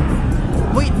 Oh,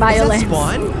 wait, Violence. is that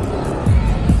Spawn?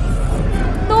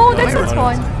 No, that's I not right?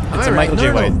 Spawn. Am It's I a right? Michael No, J.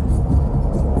 no, White. no.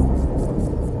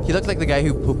 He looked like the guy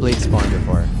who played Spawn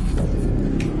before.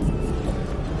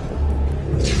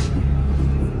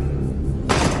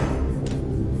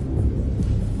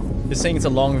 Just saying it's a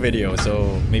long video,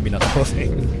 so maybe not the whole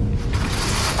thing.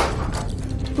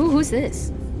 Ooh, who's this?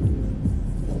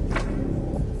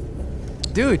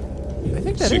 Dude, I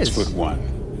think that is. 6'1".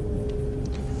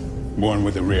 Born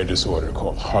with a rare disorder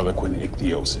called Harlequin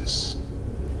ichthyosis.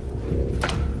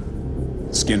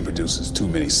 Skin produces too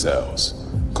many cells,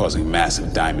 causing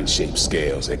massive diamond-shaped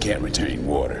scales that can't retain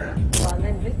water.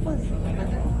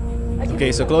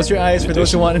 Okay, so close your eyes for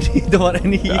those who want to don't want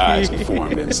any. The eyes are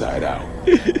formed inside out.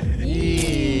 Life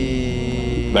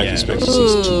Yeah. expectancy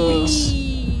is 2 weeks.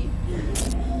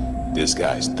 This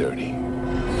guy's 30.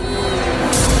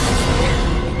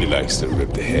 He likes to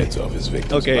rip the heads off his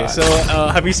victims. Okay, so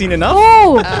have we seen enough?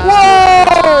 Oh! Whoa!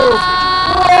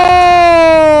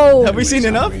 Whoa! Have we seen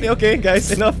enough? Okay,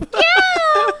 guys, enough.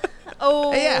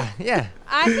 Oh. Yeah.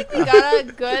 I think we got a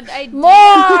good idea.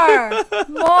 More!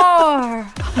 More!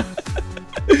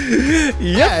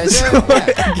 Yeah, so,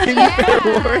 yeah.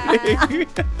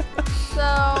 So,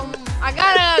 I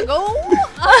gotta go.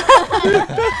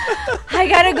 I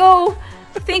gotta go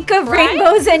think of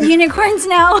rainbows and unicorns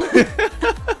now.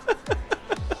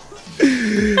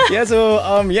 Yeah, so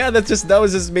that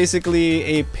was just basically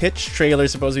a pitch trailer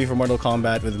supposedly for Mortal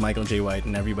Kombat with Michael J. White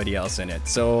and everybody else in it.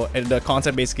 So the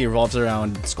concept basically revolves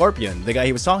around Scorpion. The guy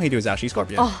he was talking to is actually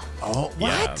Scorpion. Oh,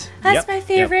 Yeah. what? That's Yep, my yep.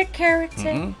 favorite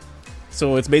character.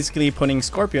 So it's basically putting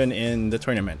Scorpion in the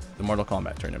tournament, the Mortal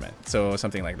Kombat tournament. So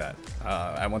something like that.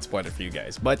 I won't spoil it for you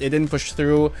guys, but it didn't push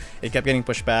through. It kept getting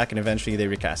pushed back, and eventually they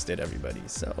recasted everybody.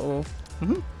 So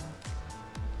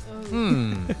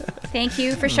Thank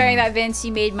you for sharing that, Vince.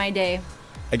 You made my day.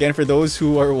 again, for those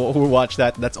who watch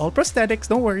that, that's all prosthetics.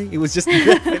 Don't worry, it was just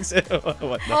graphics.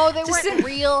 Whatnot. Oh, they Just weren't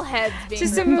real heads being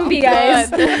Just a ripped off. movie, guys.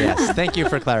 Good. Yes, thank you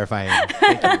for clarifying.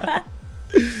 Thank you.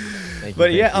 Thank you,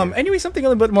 But yeah, thank you. anyway, something a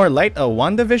little bit more light.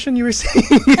 WandaVision, you were saying?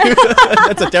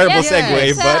 That's a terrible Yes, segue,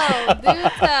 do but tell, do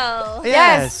tell.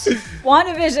 Yes.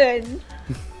 WandaVision.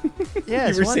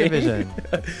 Yes, You were saying- WandaVision.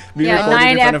 we Yeah, recorded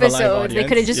in 9 front of a live episodes. They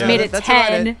could have audience. just Yeah. made it That's about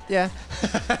 10. it. Yeah,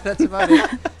 that's about it.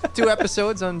 2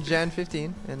 episodes on Jan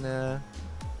 15, and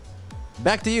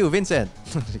back to you, Vincent.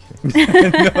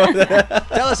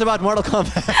 Tell us about Mortal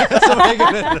Kombat. That's what I'm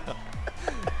gonna know.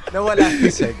 Nawala yung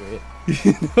segue.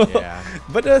 Yeah.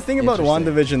 But the thing about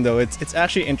Interesting. WandaVision, though, it's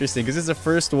actually interesting because it's the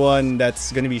first one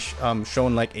that's going to be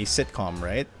shown like a sitcom,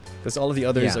 right? Because all of the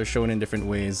others Yeah. are shown in different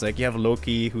ways. Like you have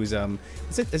Loki, who's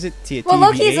is it Well,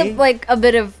 Loki's TVA? like a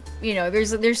bit of,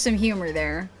 there's some humor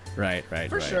there. Right.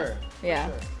 Yeah.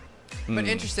 But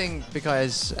interesting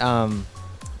because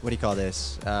what do you call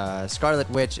this? Scarlet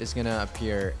Witch is gonna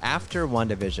appear after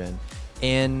WandaVision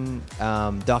in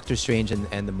Doctor Strange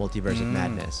and the Multiverse of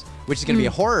Madness, which is gonna be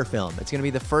a horror film. It's gonna be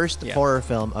the first Yeah. horror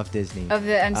film of Disney. Of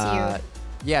the MCU.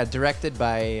 Yeah, directed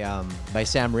by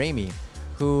Sam Raimi,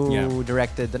 who Yeah.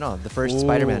 directed the first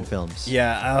Spider-Man films.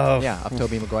 Yeah. Yeah, of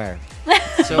Tobey Maguire.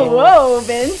 So Whoa,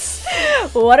 Vince.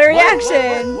 What a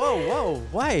reaction. Whoa!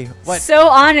 Why? What? So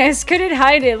honest. Couldn't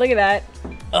hide it. Look at that.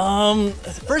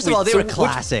 First of wait, all, they so were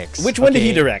classics. Which one did he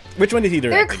okay? direct? Which one did he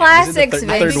direct? They're again? Is it classics, the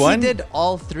Vince. third He one? did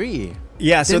all three.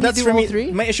 Yeah, so Didn't he that's do for all me.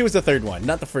 three? My issue was the third one,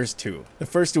 not the first two. The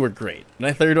first two were great. And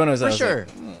the third one was For I was like, sure.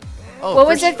 Oh, What for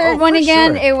was the su- third oh, one for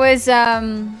again? sure. It was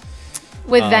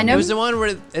with Venom. It was the one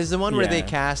where they Yeah.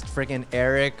 cast freaking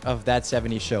Eric of That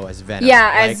 70s Show as Venom. Yeah,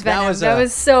 Like, as Venom. That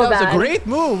was so that was bad. a great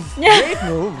move. Great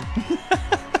move.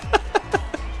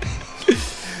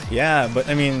 yeah, but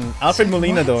I mean, Alfred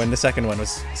Molina though in the second one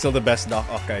was still the best Doc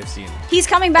Ock I've seen. He's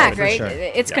coming back, for right? sure.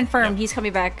 It's Yeah, confirmed. yeah. He's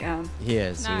coming back. He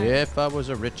is. Nice. If I was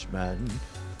a rich man.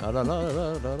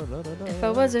 If I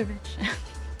was a rich.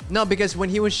 No, because when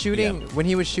he was shooting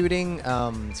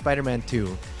Spider-Man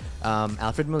 2,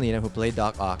 Alfred Molina, who played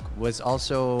Doc Ock, was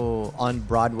also on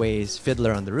Broadway's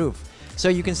Fiddler on the Roof. So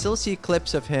you can still see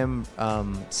clips of him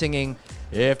singing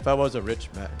 "If I Was a Rich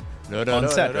Man." On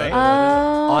set, right?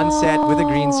 On set with a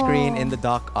green screen in the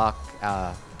Doc Ock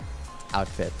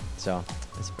outfit. So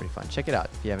it's pretty fun. Check it out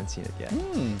if you haven't seen it yet.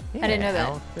 I didn't know that.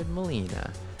 Alfred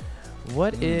Molina.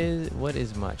 What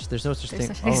is much? There's no such There's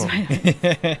thing. such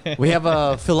thing as We have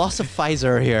a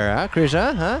philosophizer here, huh,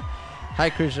 Krisha? Huh? Hi,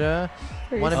 Krisha.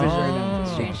 One of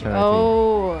his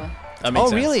Oh, That makes Oh,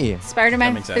 sense. really? That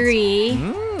Spider-Man makes sense. 3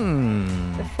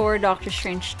 Hmm. before Doctor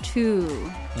Strange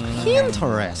 2.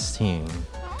 Interesting.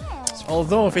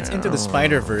 Although if it's into the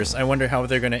Spider-Verse, I wonder how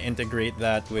they're gonna integrate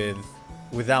that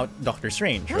without Doctor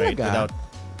Strange, right? Talaga? Without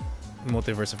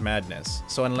Multiverse of Madness.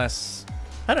 So unless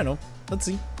I don't know. Let's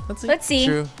see. Let's see.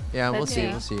 True. Yeah, we'll Let's see. see.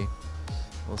 We'll see.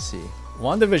 We'll see.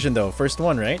 WandaVision though, first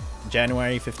one, right?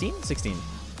 January 15, 16.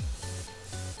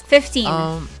 15.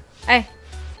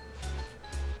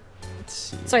 Let's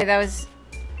see. Sorry, that was.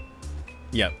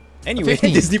 Yep. Anyway,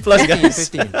 15. Disney Plus 15, guys.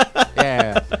 15.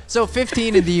 Yeah. So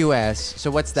 15 in the US. So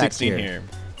what's that 16 here.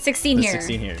 16 The here.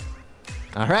 16 here.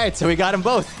 All right. So we got them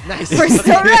both. Nice. We're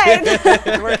still right.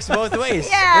 It works both ways.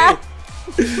 Yeah.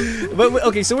 But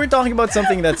okay, so we're talking about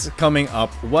something that's coming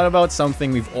up. What about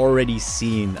something we've already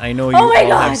seen? I know you Oh my all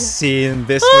God. have seen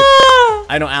this. Ah!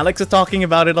 I know Alex is talking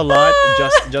about it a lot.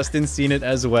 Justin's seen it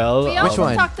as well. We Which also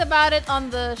one? talked about it on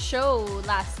the show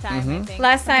last time, I think.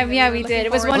 Last time, yeah, were we looking did.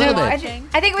 It was forward one to of. Little I, bit. watching.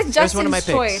 I think it was was one of Justin's my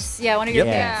picks. choice. Yeah, one of your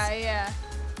Yep. picks. Yeah.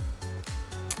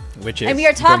 Which is And we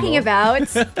are talking drum roll.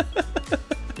 about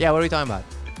Yeah. What are we talking about?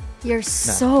 your No,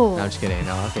 soul. No, I'm just kidding.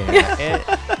 No, okay.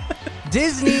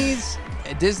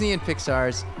 Disney and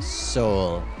Pixar's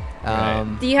Soul.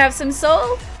 Do you have some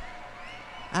soul?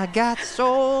 I got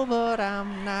soul, but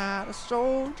I'm not a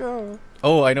soldier.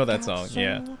 Oh, I know that song.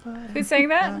 Yeah. Who sang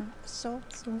that?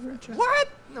 What?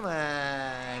 Come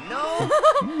on. No.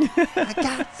 I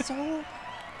got soul.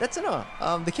 That's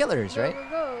the Killers, right?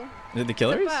 Go. The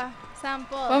Killers? Pa,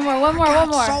 sample. One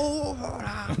more. Soul, but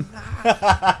I'm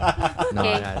not. No,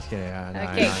 Okay. no, just kidding. No,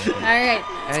 Okay. no. All right.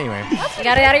 Anyway. You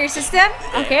got it out of your system?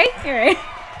 Okay. All right.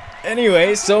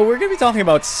 Anyway, so we're gonna be talking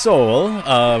about Soul.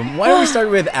 Why don't we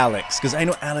start with Alex? Because I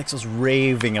know Alex was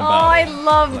raving Oh, about I it.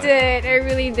 loved it. I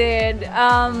really did.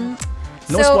 No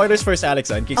so- spoilers first, Alex,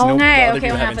 in case Oh, the okay, other okay,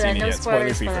 people we'll haven't have seen that. it No yet. Spoiler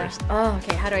spoilers free for first. that. Oh,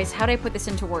 okay. How do I put this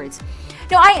into words?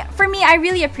 No, for me, I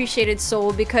really appreciated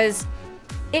Soul because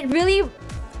it really.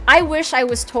 I wish I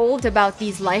was told about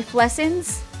these life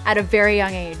lessons at a very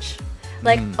young age.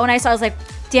 Like when I saw, I was like,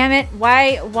 "Damn it!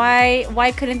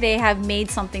 Why couldn't they have made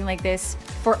something like this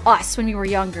for us when we were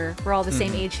younger? We're all the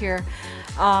same age here."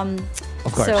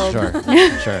 Of course, So- sure.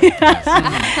 Sure.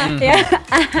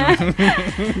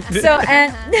 So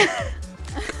and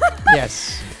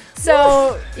Yes.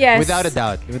 so yes. Without a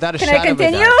doubt. Without a Can I shadow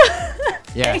continue? of a doubt.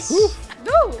 Yes.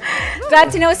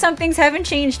 Glad to know some things haven't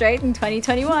changed, right, in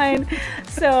 2021.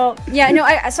 So yeah, no,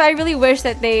 I really wish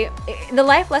that the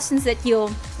life lessons that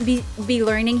you'll be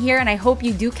learning here, and I hope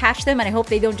you do catch them, and I hope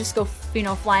they don't just go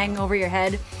flying over your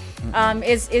head.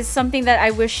 Is something that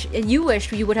I wish you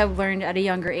would have learned at a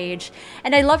younger age,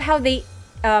 and I love how they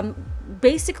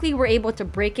basically were able to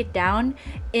break it down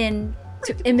in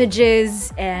to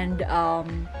images and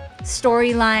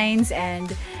storylines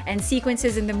and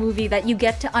sequences in the movie that you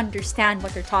get to understand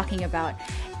what they're talking about.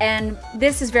 And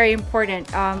this is very important.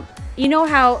 You know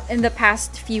how in the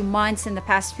past few months, in the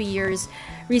past few years,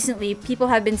 recently, people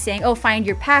have been saying, "Oh, find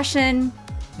your passion,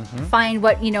 find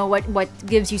what what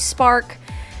gives you spark."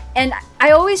 And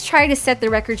I always try to set the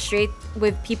record straight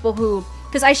with people who,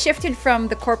 because I shifted from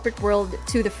the corporate world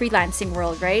to the freelancing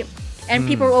world, right? And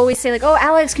people always say like, "Oh,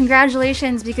 Alex,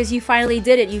 congratulations because you finally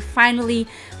did it. You finally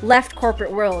left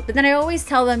corporate world." But then I always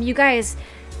tell them, "You guys,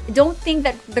 don't think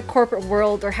that the corporate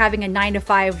world or having a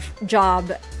 9-to-5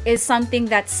 job is something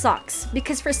that sucks,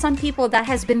 because for some people that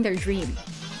has been their dream."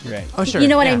 Right. Oh, sure. You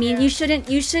know what yeah. I mean? You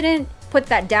shouldn't put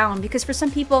that down, because for some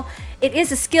people it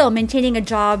is a skill maintaining a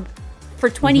job for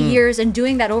 20 years and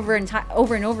doing that over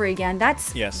and over again.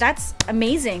 That's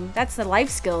amazing. That's a life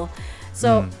skill.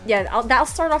 So yeah, I'll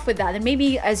start off with that, and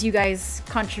maybe as you guys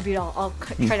contribute, I'll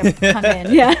try to come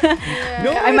in. Yeah,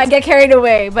 No, I might get carried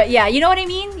away, but yeah, you know what I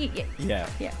mean. Yeah.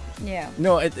 Yeah.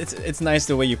 No, it's nice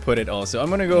the way you put it also. I'm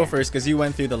going to go first because you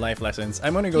went through the life lessons.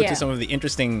 I'm going to go to some of the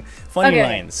interesting funny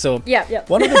lines. So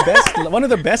one of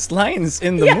the best lines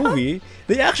in the movie,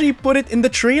 they actually put it in the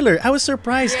trailer. I was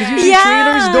surprised because usually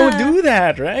trailers don't do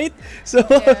that, right? So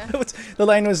the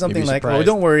line was something like, "Oh,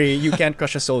 don't worry, you can't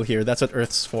crush a soul here. That's what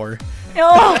Earth's for."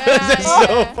 Oh, That's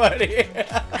so funny.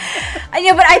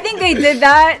 yeah, but I think they did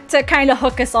that to kind of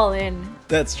hook us all in.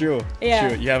 That's true. Yeah.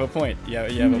 True. You have a point. You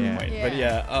have a point.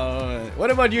 But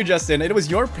what about you, Justin? It was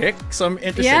your pick, so I'm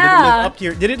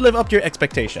interested. Did it live up to your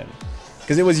expectation?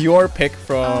 Because it was your pick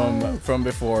from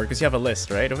before. Because you have a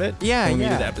list, right, of it? Yeah, when we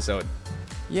did the episode.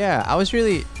 Yeah, I was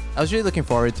really looking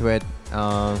forward to it.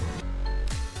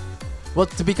 Well,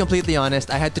 to be completely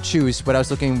honest, I had to choose what I was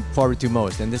looking forward to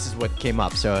most, and this is what came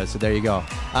up. So there you go.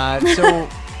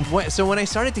 So when I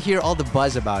started to hear all the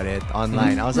buzz about it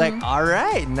online, I was like, all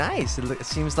right, nice. It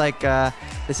seems like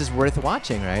this is worth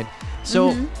watching, right?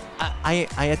 So I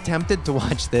attempted to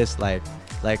watch this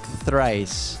like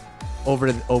thrice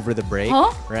over the break,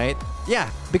 right? Yeah,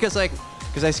 because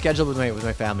I scheduled with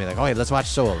my family, like, "Oh, hey, let's watch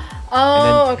Soul."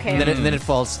 Oh, and then it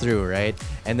falls through, right?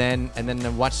 And then I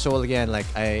watch Soul again. Like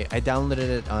I downloaded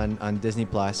it on Disney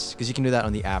Plus, because you can do that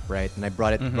on the app, right? And I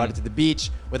brought it to the beach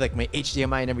with like my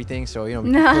HDMI and everything, so we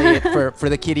can play it for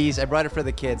the kiddies. I brought it for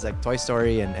the kids, like Toy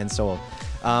Story and Soul.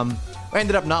 I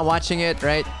ended up not watching it,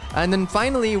 right? And then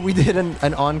finally we did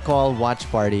an on-call watch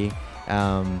party,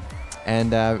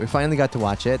 and we finally got to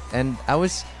watch it, and I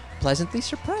was pleasantly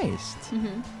surprised.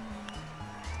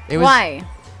 Why?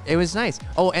 It was nice.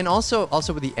 Oh, and also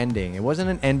with the ending. It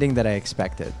wasn't an ending that I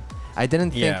expected. I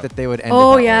didn't think that they would end it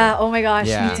that way. Oh my gosh,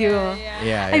 me too.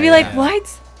 Yeah. I'd be like, what?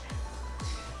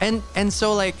 And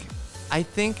so like, I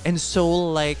think, and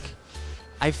Soul, like,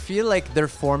 I feel like their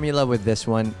formula with this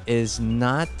one is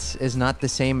not the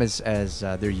same as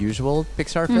their usual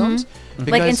Pixar films.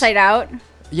 Like Inside Out.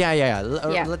 Yeah.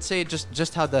 Let's say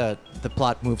just how the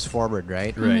plot moves forward,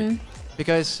 right? Right.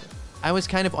 Because I was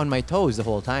kind of on my toes the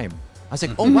whole time. I was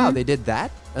like, "Oh wow, they did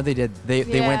that. And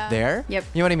they went there." Yep.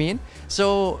 You know what I mean?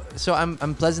 So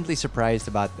I'm pleasantly surprised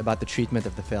about the treatment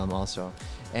of the film also,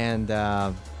 and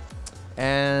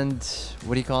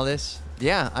what do you call this?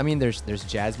 Yeah, I mean there's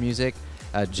jazz music.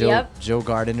 Joe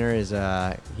Gardner he's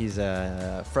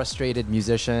a frustrated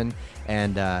musician,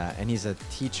 and he's a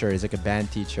teacher. He's like a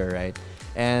band teacher, right?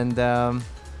 And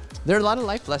there are a lot of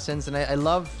life lessons, and I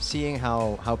love seeing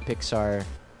how Pixar.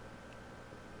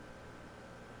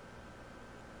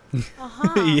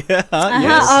 Yes.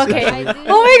 Okay.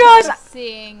 Oh my gosh.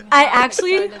 I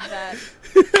actually.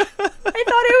 I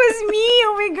thought it was me.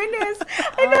 Oh my goodness.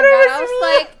 I thought it was I was me.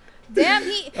 like, damn,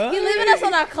 he leaving us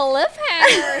on a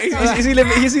cliffhanger.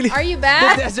 Is he Are you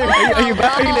back? The desert. Are you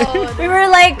back? We were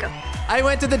like, I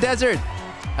went to the desert.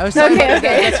 I was talking about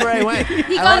that. That's where I went. did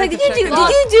you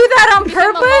do that on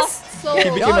purpose? He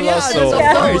became a lost there's soul. a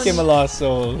He zone. became a lost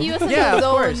soul. He was in Yeah, the of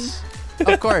zone. course.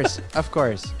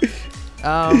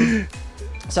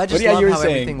 So I just love you were how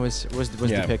saying- everything was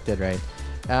depicted, right?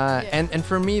 And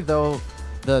for me though,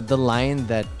 the line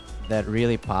that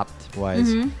really popped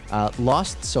was,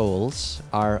 lost souls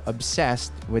are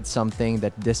obsessed with something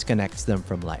that disconnects them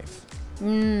from life.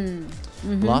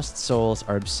 Lost souls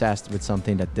are obsessed with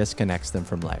something that disconnects them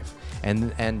from life,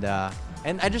 and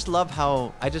I just love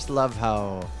how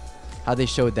they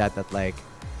showed that like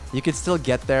you could still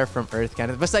get there from Earth,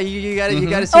 kind of. But you gotta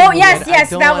see. Oh the movie. yes, I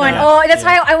don't that wanna- one. Oh, that's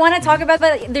why I want to talk about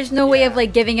that. There's no way of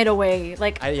like giving it away.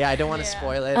 Like I don't want to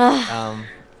spoil it.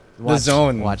 The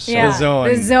Zone. Watch Yeah. The Zone.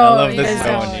 The Zone. I love the The Zone.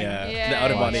 Zone. Yeah. Yeah. The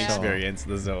out of body Watch Soul. experience.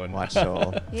 The Zone. Watch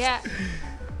Soul. Yeah.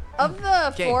 of the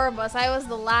Okay. four of us, I was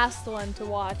the last one to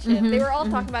watch it. They were all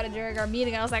talking about it during our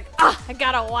meeting, and I was like, I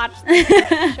gotta watch this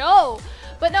show.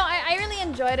 But no, I really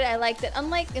enjoyed it. I liked it.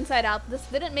 Unlike Inside Out, this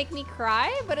didn't make me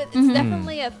cry, but it's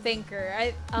definitely a thinker.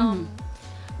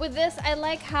 With this, I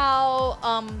like how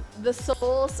the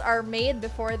souls are made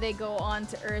before they go on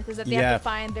to Earth, is that they have to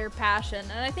find their passion.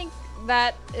 And I think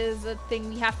that is a thing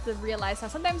we have to realize, how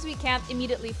sometimes we can't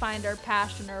immediately find our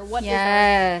passion or what is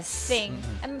our thing.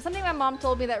 And something my mom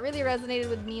told me that really resonated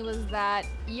with me was that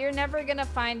you're never gonna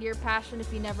find your passion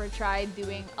if you never try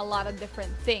doing a lot of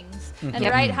different things. And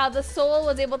right, how the soul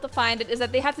was able to find it is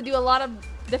that they have to do a lot of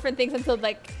different things until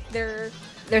like their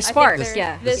spark,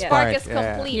 the spark is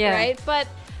complete, Yeah. right? But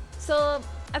so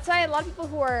that's why a lot of people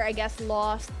who are, I guess,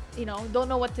 lost, don't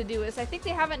know what to do, is I think they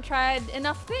haven't tried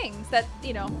enough things that,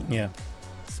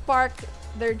 spark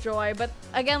their joy. But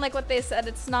again, like what they said,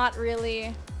 it's not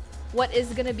really what is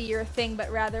gonna be your thing, but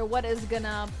rather what is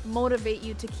gonna motivate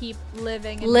you to keep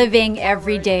living and moving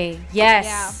every forward. day. Yes.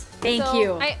 Yeah. Thank So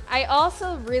you. I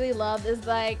also really loved is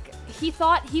like he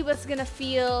thought he was gonna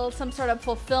feel some sort of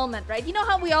fulfillment, right? You know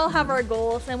how we all have our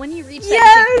goals, and when you reach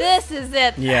that, you think, this is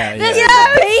it. Yeah, This yeah.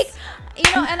 is the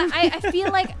peak. And I feel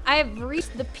like I've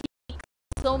reached the peak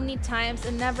so many times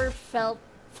and never felt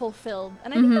fulfilled.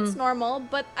 And I think that's normal,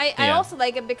 but I Yeah. also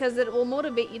like it because it will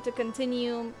motivate you to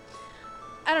continue,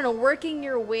 I don't know, working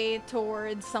your way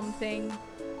towards something.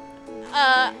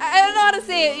 I don't know how to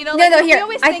say it, No, like, here, we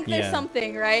always I- think there's Yeah.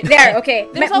 something, right? There, But okay.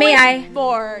 There's May always I?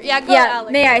 more. Yeah, go, Yeah,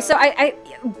 Alex. may I? go. So I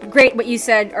great what you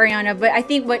said, Ariana. But I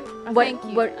think what thank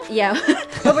you.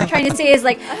 what we're trying to say is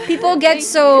like people get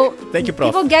so Thank you, Prof.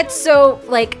 people get so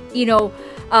like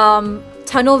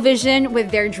tunnel vision with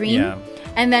their dream, Yeah.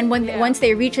 and then Yeah. once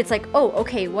they reach, it's like, oh,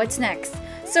 okay, what's next?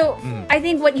 So I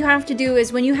think what you have to do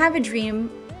is when you have a dream,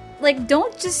 like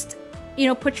don't just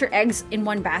put your eggs in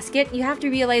one basket. You have to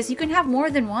realize you can have more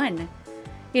than one.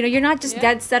 You're not just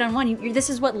dead set on one. This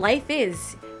is what life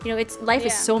is. Life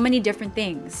is Yeah. so many different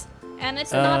things. And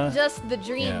it's not just the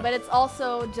dream, yeah. but it's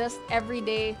also just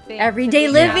everyday things. Everyday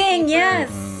to be living, happy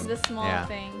for yes. The small Yeah.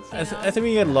 things. I think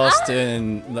we get lost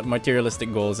in the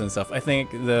materialistic goals and stuff. I think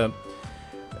the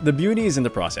beauty is in the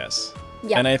process.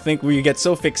 Yeah. And I think we get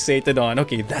so fixated on,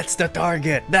 okay, that's the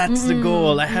target, that's the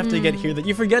goal, I have to get here, that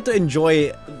you forget to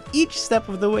enjoy each step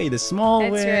of the way, the small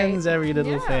That's right. wins, every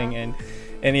little Yeah. thing.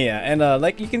 And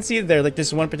like you can see there, like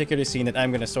there's one particular scene that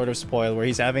I'm gonna sort of spoil where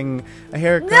he's having a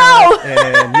haircut. No!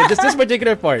 And yeah, just this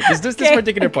particular part. Just this Okay,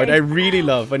 particular part okay. I really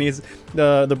love. When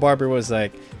the barber was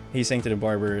like, he's saying to the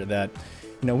barber that,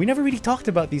 we never really talked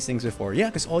about these things before. Yeah,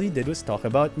 because all you did was talk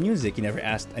about music. You never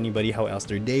asked anybody how else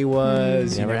their day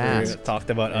was. You Never never asked. talked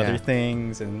about other Yeah.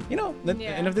 things. And, at the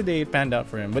Yeah. end of the day, it panned out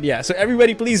for him. But yeah, so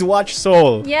everybody please watch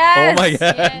Soul. Yes! Oh my Yes,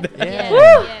 god. yes, Woo!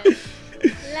 yes.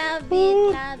 Love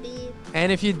it, love it.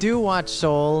 And if you do watch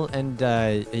Soul and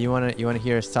you wanna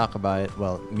hear us talk about it,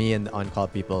 well, me and the on-call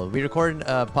people, we recorded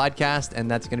a podcast and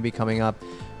that's gonna be coming up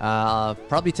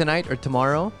probably tonight or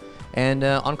tomorrow. And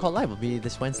on-call live will be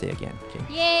this Wednesday again. Okay.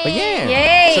 Yay! But yeah.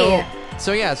 Yay!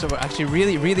 So we're actually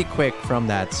really quick from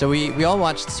that. So we all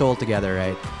watched Soul together,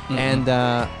 right?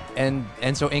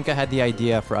 And so Inca had the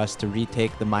idea for us to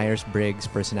retake the Myers-Briggs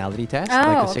personality test, Oh,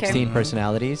 like the okay. 16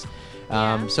 personalities.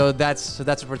 Yeah. So that's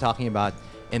what we're talking about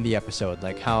in the episode,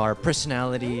 like how our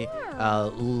personality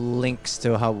links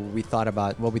to how we thought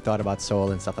about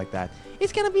Soul and stuff like that.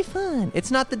 It's gonna be fun.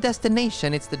 It's not the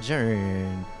destination, it's the journey.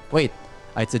 Wait,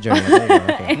 it's a journey.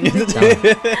 There you go.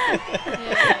 Okay.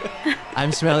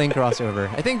 I'm smelling crossover.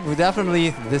 I think we definitely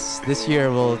this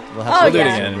year we'll have Oh, some We'll do it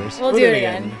yeah. again. crossovers. We'll do it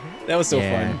again. That was so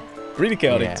Yeah. fun. Really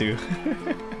chaotic Yeah. too.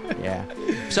 Yeah.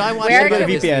 So I watched Where it on can-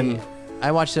 Disney. VPN.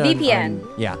 I watched it VPN.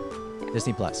 yeah,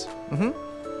 Disney Plus. Mm-hmm.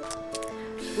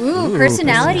 Ooh,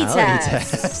 personality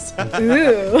test.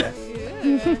 Ooh.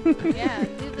 Yeah,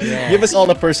 do the Yeah. Give us all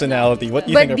the personality. What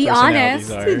do you But think be our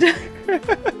personalities honest.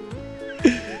 are?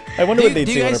 I wonder Do- what they'd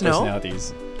do say you on our guys know?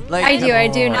 personalities. Like I do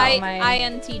know.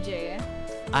 INTJ.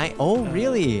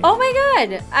 Really? Oh my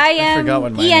god. I am forgot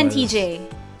what mine ENTJ.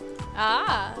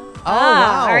 Ah. Oh,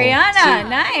 wow. Ariana,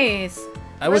 nice.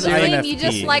 I was For the dream, INFP you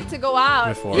just like to go out.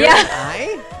 before. Yeah.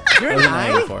 I? You're I was an an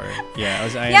I I? before. Yeah, I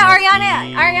was INFP. Yeah,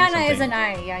 Ariana is something. an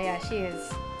I. Yeah, she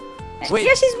is. Wait.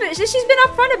 Yeah, she's been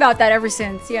upfront about that ever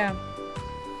since. Yeah.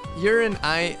 You're an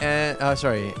I.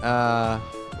 Sorry.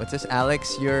 What's this,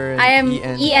 Alex? You're. An I am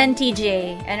EN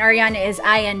ENTJ and Ariana is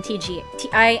INTJ.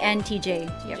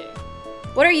 INTJ. Yep.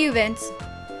 What are you, Vince?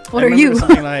 What I are remember you?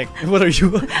 Something like, what are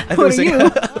you? I thought it was are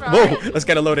like, you? Whoa, that's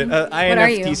kind of loaded. are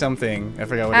INFT you? something. I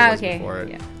forgot what Ah, it was okay. before.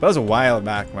 Yeah. That was a while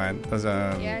back, man. That was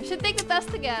Yeah, should take the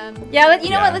test again. Yeah, you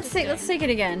know Yeah. what? Let's take it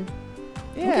again.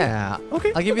 Yeah.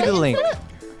 Okay. I'll give you the link.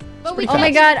 But we Oh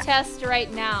my can't God. test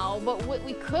right now. But what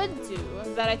we could do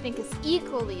that I think is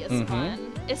equally as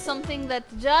fun is something that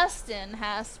Justin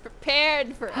has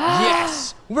prepared for us.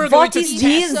 Yes. We're going What to is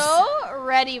test, this? So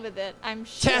ready with it, I'm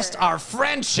sure. test our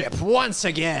friendship once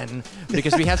again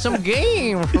because we have some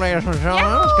games, ladies and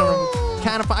gentlemen. It's gonna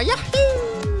kind of fun.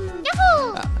 Yahoo!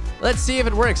 Yahoo! Let's see if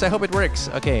it works. I hope it works.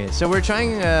 Okay, so we're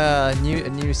trying a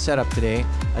new setup today.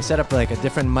 I set up like a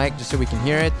different mic just so we can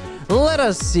hear it. Let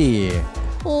us see.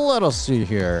 Let us see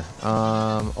here.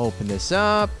 Open this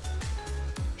up.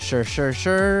 Sure.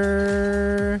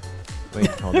 Wait,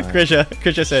 hold on.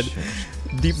 Krisha said,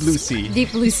 Deep Blue Sea.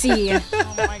 Deep Blue Sea.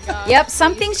 Oh my god. Yep,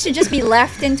 some things should just be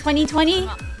left in 2020.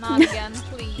 Not again,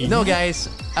 please. No, guys.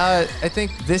 I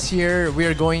think this year we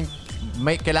are going.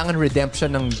 May kailangan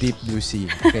redemption ng Deep Blue Sea.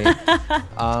 Okay.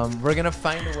 We're gonna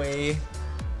find a way.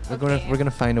 We're gonna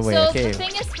find a way. So Okay. the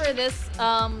thing is for this,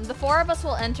 the four of us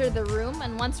will enter the room,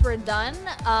 and once we're done,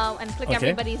 and click Okay.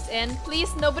 everybody's in.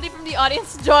 Please, nobody from the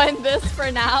audience join this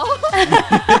for now.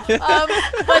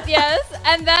 But yes,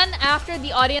 and then after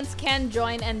the audience can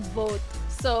join and vote.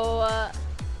 So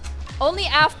only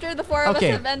after the four of Okay.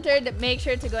 us have entered, make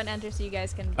sure to go and enter so you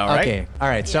guys can vote. All right. Okay. All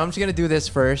right. So I'm just gonna do this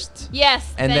first. Yes,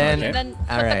 And thank then, you. Then put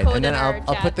all the right, code and then in our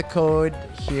I'll put the chat. code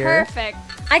here. Perfect.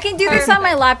 I can do this on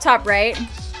my laptop, right?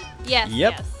 Yes.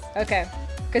 Yep. Yes. Okay.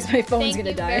 Because my phone's Thank gonna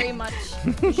you die. very much,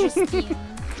 Justine.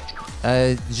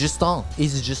 Justin.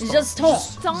 Is Justin.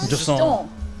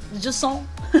 Justin.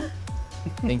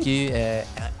 Thank you,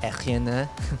 Ariana.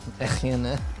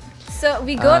 Ariana. So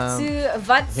we go Um, to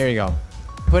Vats. Here you go.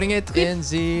 Putting it in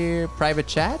the private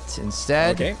chat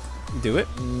instead. Okay. Do it.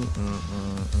 In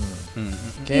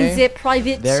Okay. the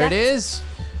private There chat. it is.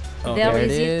 Oh, There There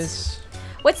it is it. is.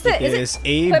 What's the? It Is is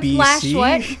it ABC. Quiplash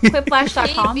what?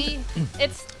 Quiplash.com. AB,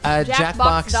 it's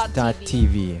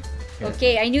Jackbox.tv.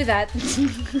 Okay, I knew that.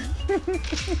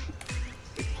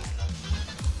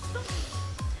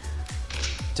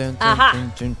 Dun, dun, Aha.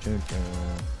 dun, dun, dun, dun.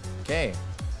 Okay.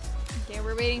 Okay,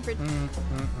 we're waiting for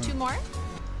two more.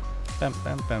 Bam,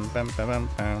 bam, bam, bam, bam, bam,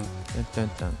 bam. Dun, dun,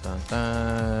 dun, dun,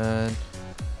 dun.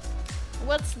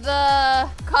 What's the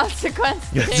consequence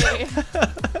today?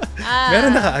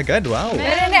 Meron na agad. Wow.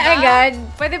 Meron na agad.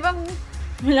 Pwede bang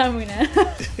wala muna?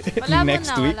 Wala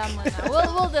Next muna, week. wala muna.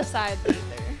 We'll decide later.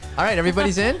 All right,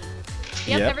 everybody's in.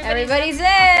 Yep, Yep. Everybody's in.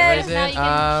 Everybody's Now in. you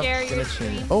can share your gonna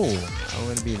change- screen. Oh, I'm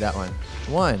gonna be that one.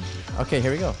 One. Okay,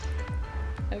 here we go.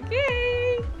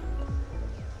 Okay.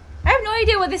 I have no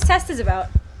idea what this test is about.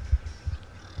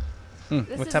 This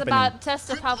What's is happening? about test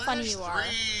of how funny you are.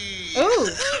 Ooh.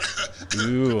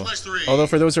 Ooh. Although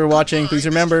for those who are watching, please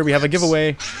remember we have a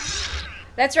giveaway.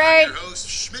 That's right. Your host,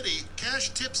 Schmitty, cash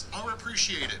tips are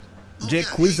appreciated. Jake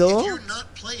If Quizzo. you're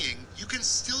not playing, you can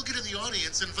still get in the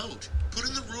audience and vote. Put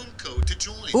in the room code to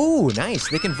join. Ooh, nice.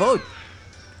 They can vote.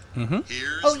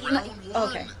 Here's Oh, round one.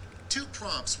 okay. 2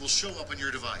 prompts will show up on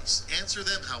your device. Answer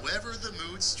them however the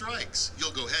mood strikes.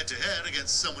 You'll go head to head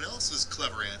against someone else's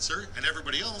clever answer, and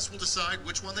everybody else will decide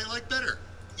which one they like better.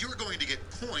 You're going to get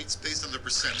points based on the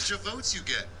percentage of votes you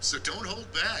get, so don't hold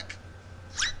back.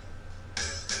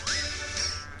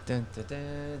 Dun, dun,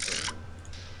 dun, dun.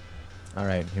 All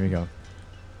right, here we go.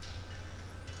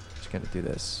 Just gonna do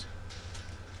this.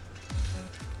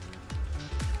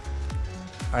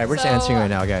 All right, we're just So, answering right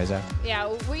now, guys. Yeah,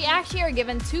 we actually are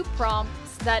given 2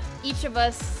 prompts that each of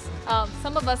us,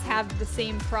 some of us have the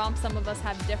same prompt, some of us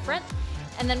have different.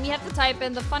 And then we have to type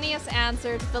in the funniest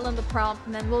answer to fill in the prompt,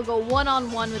 and then we'll go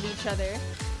one-on-one with each other.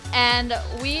 And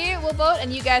we will vote,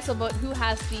 and you guys will vote who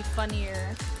has the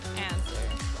funnier answer.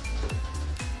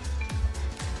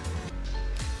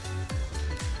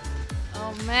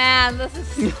 Oh man, this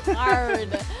is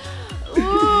hard. Ooh.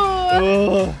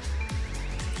 Oh.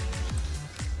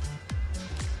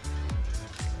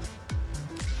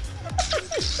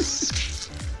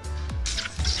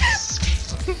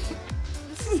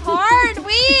 This is hard.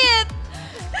 Wait.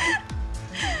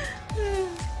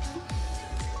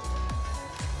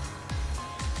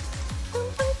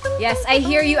 Yes, I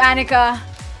hear you, Annika.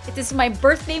 It is my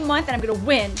birthday month and I'm gonna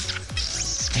win.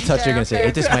 I thought you were gonna say,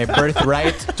 "It is my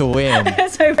birthright to win."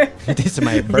 That's my birthday. It is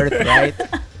my birthright.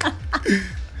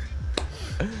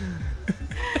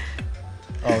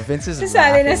 Oh, Vince is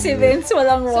Sasali na laughing, si dude. Vince,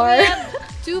 walang So war. we have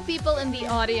 2 people in the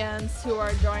audience who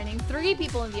are joining, 3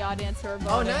 people in the audience who are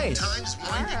Oh, voting. nice. Time's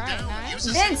winding Alright, down. nice. Use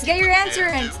the Vince, safety get your button answer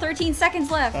in. It's 13 seconds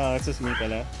left. It's just me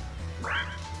pala.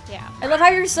 Yeah. I love how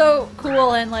you're so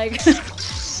cool and like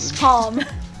calm.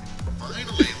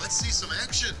 Finally, let's see some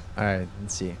action. All right,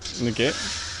 let's see. Okay.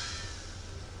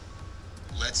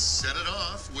 Let's set it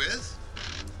off with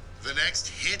The next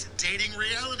hit dating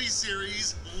reality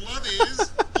series, Love is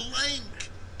Blank.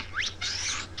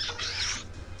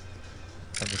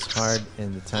 Love is hard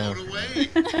in the time. Vote away.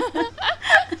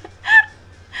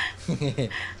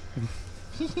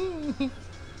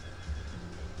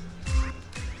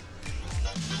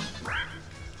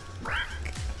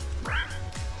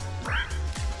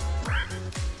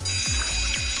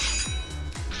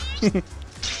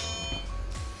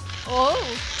 Oh.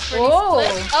 pretty Oh.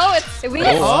 split. Oh, it's We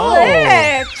Oh.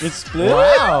 split. It's split.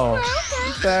 Wow.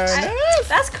 Fair enough.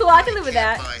 That's cool. I can live with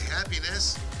that. Can't buy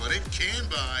happiness, but it can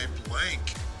buy blank.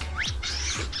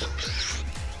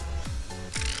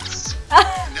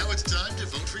 Now it's time to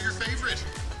vote for your favorite.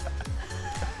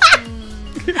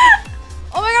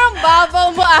 Oh my god, ang babaw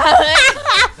mo, Alex!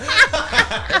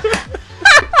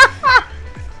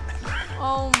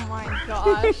 Oh my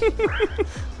gosh.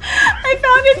 I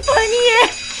found it funny.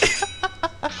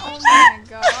 Oh my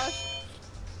gosh.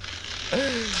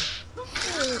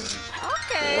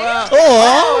 Okay. Wow.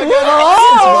 Oh,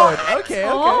 Okay, okay.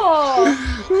 Oh.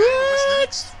 What's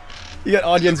next? you got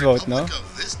audience vote, no? Republic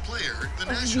of this player, the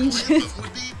national anthem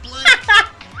would be blank.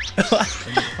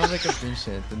 In the Republic of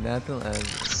Vincent, the national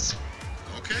anthem.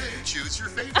 Okay, choose your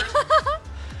favorite.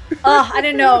 Ugh, I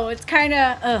don't know. It's kind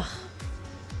of ugh.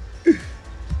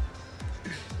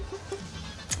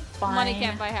 Fine. Money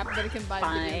can't buy happy, but it can buy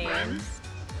video Fine. games.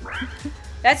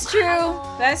 That's true.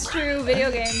 That's true.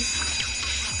 Video games.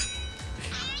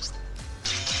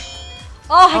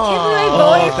 Oh, I can't believe I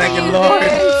voted thank for you, you. Lord.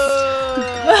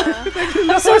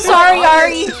 Vince. I'm so sorry,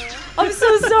 Ari. I'm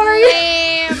so sorry.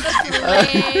 Lame.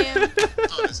 That's lame.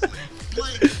 Honestly,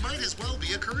 blank might as well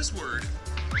be a curse word.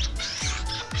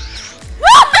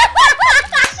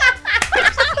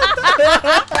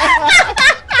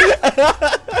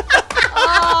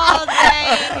 Oh,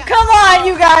 dang. Come on,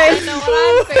 you guys. I know what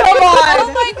I'm thinking. Come on.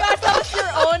 Oh my gosh, that was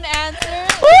your own answer.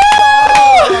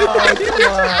 Oh, come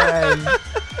on.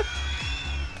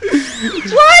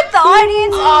 What? The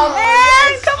audience? Oh, man.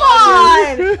 Come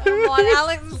on. Come on,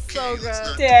 Alex is so Okay, let's good.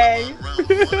 not Dang. dwell on round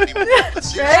one anymore. Let's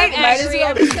see Right? I'm Might as angry. well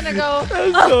I'm be. just gonna go.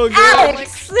 So good.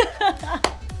 Alex.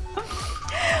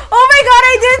 Oh my god,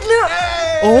 I did lose.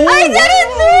 Oh, I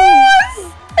didn't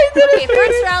lose. I Okay, didn't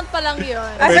first round pa lang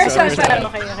yun. First round First pa lang.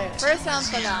 round. Okay, okay. First round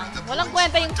pa lang. Walang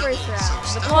kwenta yung first round.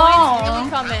 The Oh. points really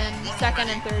come in second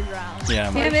and third round. Yeah,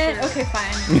 Damn man. it. Okay,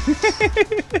 fine.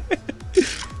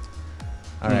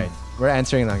 All right, we're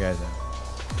answering now, guys.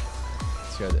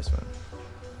 Let's go this one.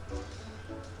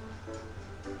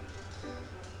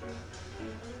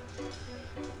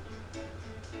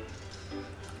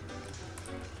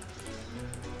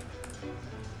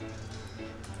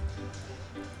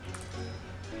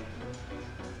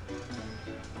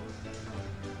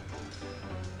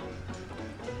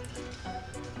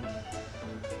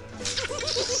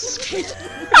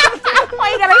 Oh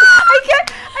my god,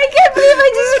 I can't believe I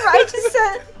just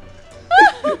said.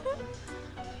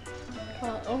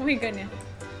 Oh my goodness.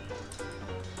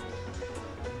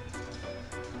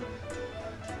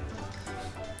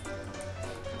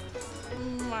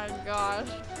 Oh my gosh.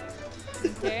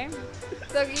 Okay.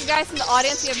 So you guys in the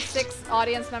audience, you have 6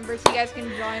 audience members. You guys can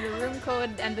join the room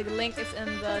code and the link is in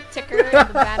the ticker in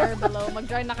the banner below.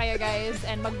 Mag-join na kayo guys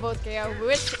and mag-vote kayo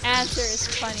which answer is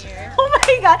funnier. Oh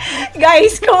my god.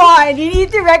 Guys, come on. You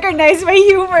need to recognize my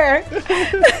humor.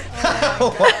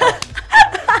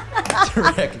 To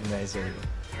recognize her.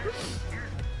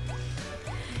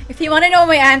 If you want to know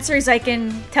my answers, I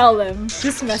can tell them.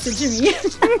 Just message me.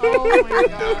 Oh my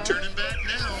god. turning back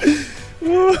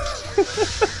now.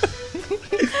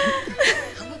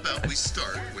 How about we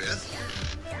start with,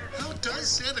 how does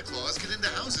Santa Claus get into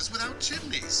houses without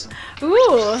chimneys?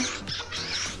 Ooh.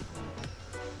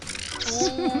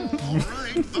 All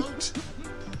right, vote.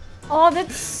 Oh,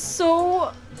 that's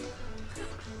so...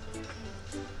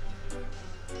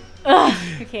 Ugh.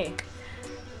 Okay.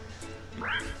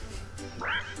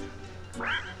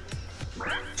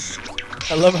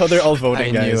 I love how they're all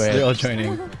voting, I knew guys. it. They're all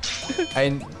joining.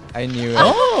 I knew it.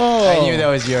 Oh! I knew that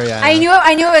was your Yana. I knew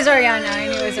it was Ariana. I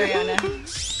knew it was Ariana.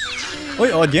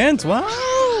 Wait, audience! Wow!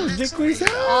 Jake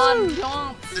Quizal! On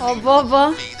jump. Oh,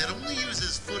 Baba. That only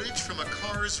uses footage from a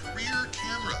car's rear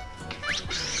camera.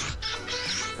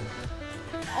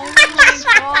 Oh my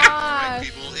gosh.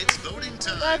 People, it's voting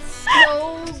time. That's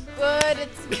so good.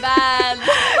 It's bad.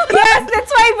 Yes, that's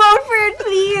why I vote for it,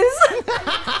 please.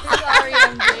 Sorry,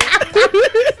 MJ.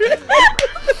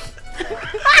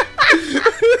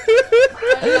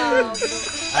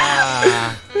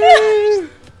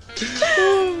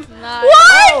 Nice.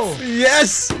 Oh!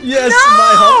 Yes! Yes!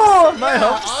 No! My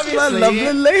hopes! My obviously.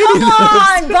 lovely lady! Come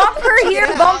on, bump her here,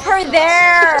 bump her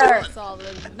there.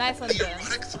 Solid. Nice Nice one, The Jen.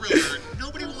 erotic thriller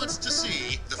nobody wants to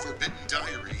see, The Forbidden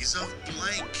Diaries of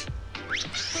Blank.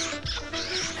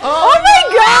 Oh my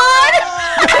god!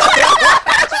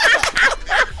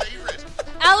 Favorite.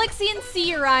 Alex and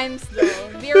C rhymes though.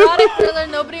 The erotic thriller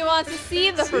nobody wants to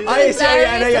see. The Forbidden Ay, sorry, Diaries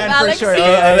Ana of yan, for Alex sure. C.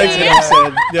 Oh, Alex would have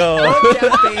said, yo.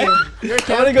 You're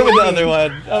I want to go with the other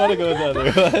one. I want to go with the other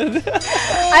one.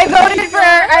 I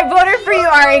voted for you,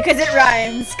 Ari, because it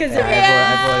rhymes. Because it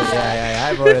rhymes.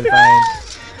 I voted fine.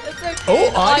 It's okay. Oh,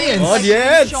 The audience. like,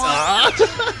 Audience! Sean.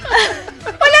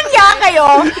 Walang ya kayo.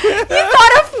 You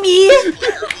thought of me. You're going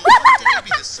to be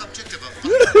the subject of a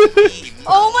fucking meme.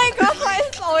 Oh my gosh, why is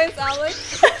it always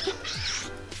Alex?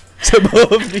 So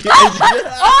both of you. Oh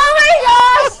my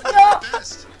gosh! On your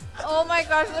best. Oh my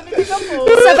gosh, let me take a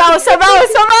photo. Sabaw, sabaw,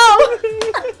 sabaw!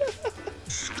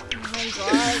 Oh my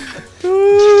god.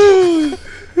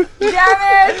 Damn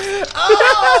it!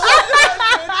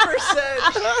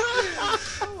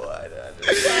 One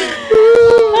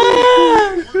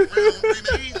round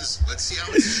remains. Let's see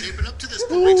how it's shaping up to this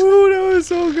point. Ooh, that was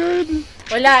so good.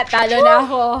 Wala, talo na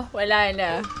ako. Wala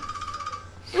na.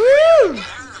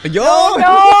 Yo! No,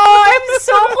 I'm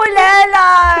so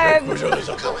kulelag!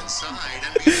 Come inside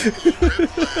and be a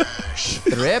whiplash.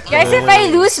 Trip? Guys, if I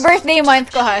lose birthday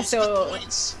month ko ha, so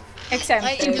Points. Ay,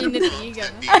 exempted. immunity.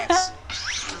 That Ganun. means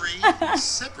 3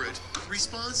 separate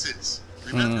responses.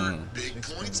 Remember, big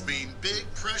points mean big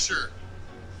pressure.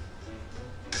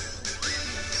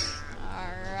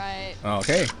 Alright.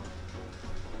 Okay.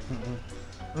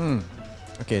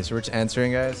 Okay, so we're just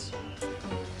answering, guys. Mm.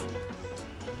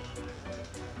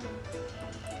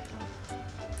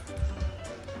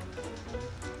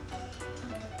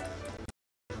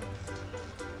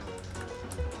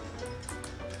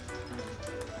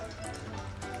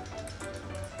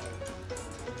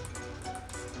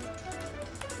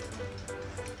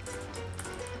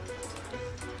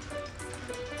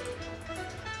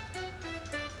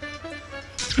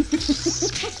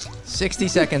 60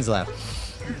 seconds left.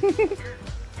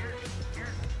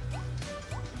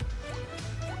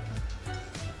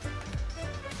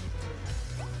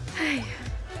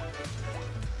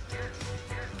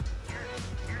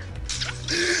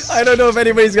 I don't know if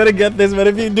anybody's gonna get this, but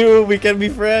if you do, we can be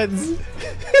friends.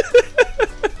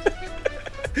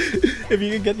 If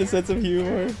you can get the sense of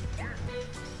humor.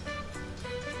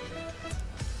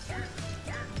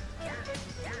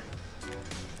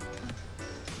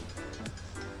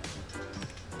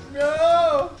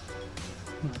 No!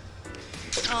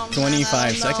 Oh, man, 25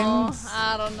 I don't know. seconds?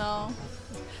 I don't know.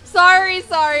 Sorry.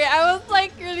 I was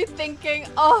like really thinking,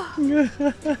 oh.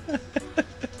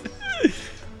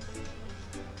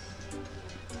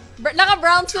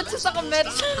 Naka-brown switches ako, Mitch.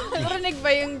 Narinig ba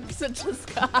yung switches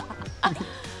ka?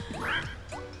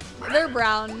 They're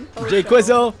brown. Jay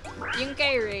Quizzo. Yung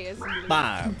kay Ray is blue. 5,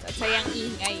 At sayang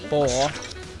ingay. 4.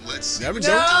 Let's see There we what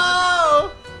go. you've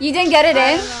done. You didn't get it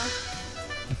I in? don't know.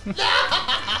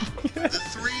 The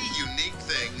 3 unique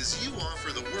things you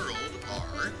offer the world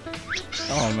are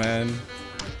Oh man.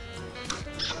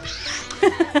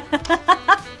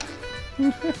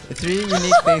 The 3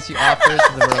 unique things you offer to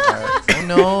the world are. Oh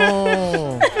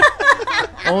no!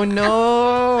 Oh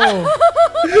no!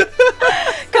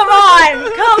 Come on!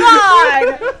 Come on!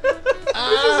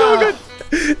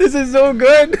 This is so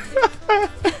good.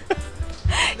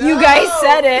 You guys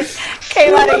said it.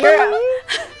 Kayla, you're...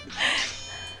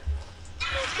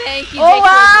 Thank you, Oh Jake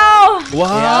wow!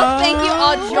 Wow. Thank you,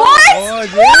 Audrey. What? Oh, What?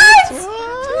 yes.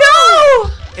 No!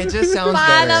 It just sounds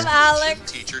Fan better. of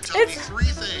Alex. teacher taught me 3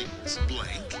 things.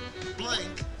 Blank,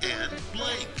 blank, and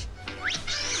blank.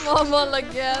 Mama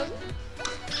again.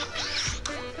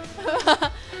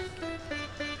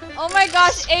 Oh my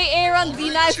gosh, AA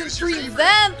Rondina is Choose your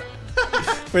present.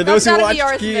 For those who That's gotta be watched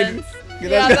yours, Key and Vince.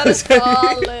 Yeah, that is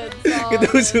solid. For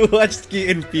those who watched Key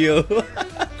and Peele.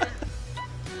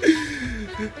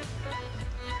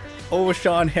 Oh,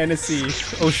 Sean Hennessy.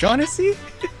 O'Shaughnessy?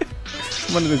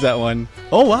 When is that one?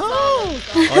 Oh, wow!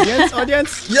 Audience!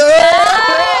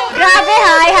 Grabe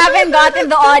ha, I haven't gotten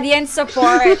the audience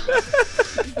support.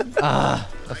 Of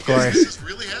This course. is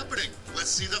really happening. Let's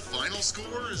see the final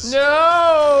scores.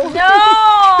 No!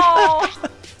 No!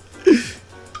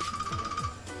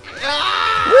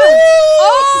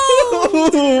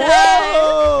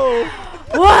 Whoa!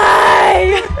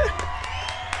 Why?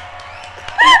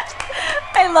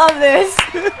 I love this.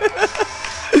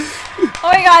 Oh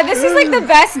my god, this is like the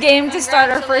best game to start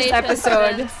our first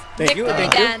episode. Thank you,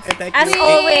 thank you. Dance. And thank As you.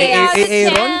 always,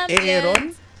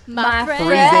 Aaron. My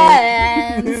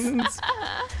Friends. friends.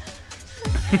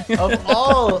 Of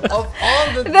all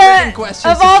the The, different questions.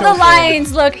 of you all the chose,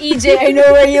 lines, look, EJ, I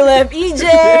know where you live. EJ!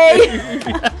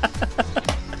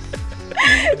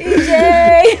 EJ!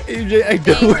 AJ, I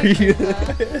adore you.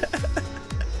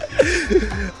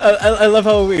 I love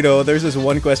how, there's this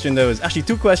one question that was actually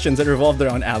two questions that revolved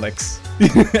around Alex.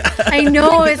 I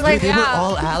know, it's like, They were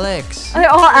all Alex. they're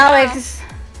all Alex.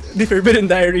 The Forbidden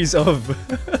Diaries of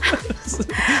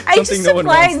I just something no one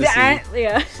supplied wants to the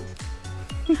yeah.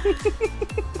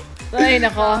 Ay,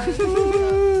 nako.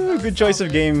 Good choice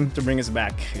of game to bring us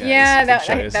back. guys. Yeah, Good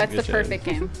choice, that's good the choice. perfect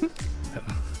game.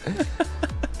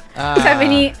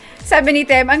 Sabi ni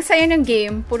Tem, ang saya ng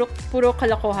game, puro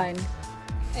kalokohan.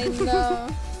 I know.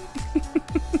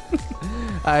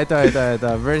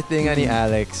 Ito. Birthday nga ni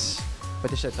Alex.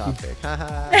 Pati siya topic.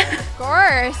 Of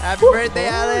course. Happy birthday,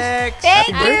 Alex! Thank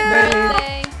Happy you!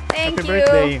 Birthday. Thank Happy you.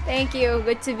 birthday. Thank you.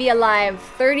 Good to be alive.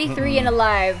 33 and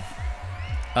alive.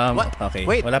 What? Okay.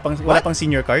 Wait, Wala what? pang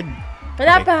senior card?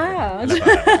 Wala Okay. pa.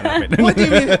 What do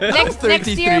you mean? Next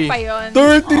year pa yun.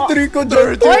 33 ko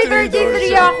dyan! Oy,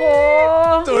 33 ako!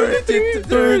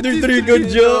 33 ko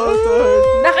dyan!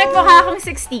 Bakit mukha akong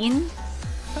 16?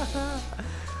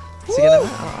 Sige naman.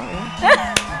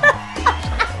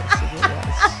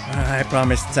 I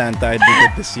promised Santa I'd be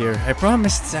good this year. I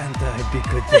promised Santa I'd be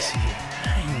good this year.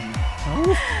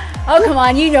 Oh, come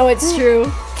on. You know it's true.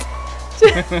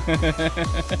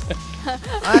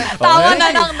 Tawa na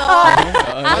lang, no?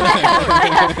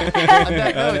 On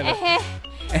that note,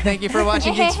 thank you for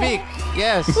watching Geek Speak.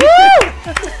 Yes.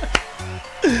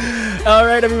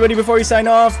 Alright, everybody, before we sign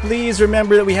off, please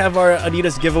remember that we have our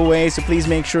Adidas giveaway. So please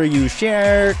make sure you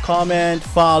share, comment,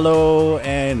 follow,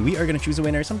 and we are gonna choose a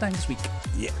winner sometime this week.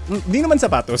 Yeah. Di naman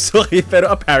sapatos, okay, pero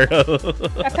apparel.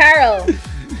 Apparel.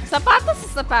 Sapatos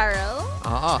is apparel.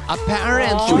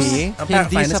 Apparently,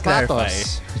 hindi Fine, let's clarify.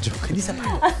 sapatos. Joke. Hindi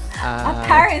sapatos.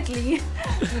 Apparently.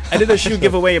 I did a shoe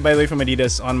giveaway, by the way, from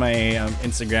Adidas on my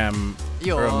Instagram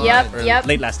Yun. Yep.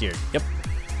 late last year.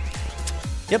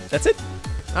 Yep, that's it.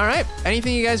 All right.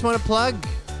 Anything you guys want to plug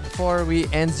before we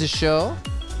end the show?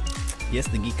 Yes,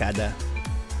 the Geekada.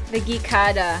 The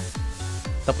Geekada.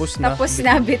 Tapos na. Tapos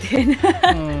na bitin.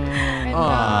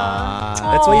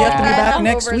 That's why you have to be back Ang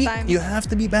next week. overtime. You have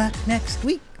to be back next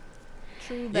week.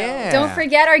 True though. Yeah. Don't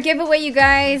forget our giveaway, you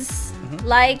guys.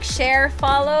 Like, share,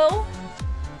 follow.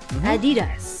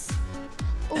 Adidas.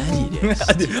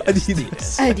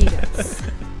 Adidas. Adidas.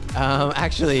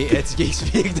 Actually, it's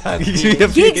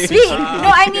geekspeak.tv. Geek Speak!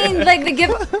 No, I mean, like, the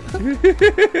give...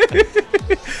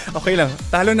 Okay lang.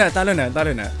 Talo na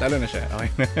siya. Okay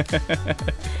na.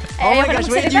 Oh my gosh,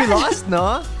 wait, you lost,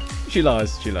 no? She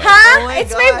lost. Huh? Oh my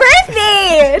It's my God.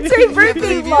 birthday! It's my I birthday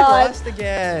believe you vlog. lost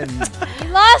again. You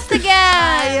lost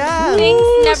again. yeah. Things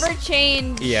never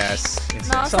change. Yes.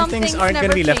 No, some things aren't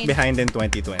never gonna be left change. behind in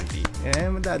 2020.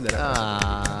 Madadala.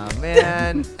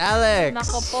 Man. Alex.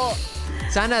 Nako po.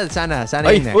 Sana Oy,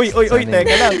 yung next. oy, Sana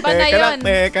teka lang, Iba na yun.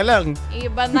 teka lang.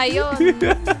 Iba na yun.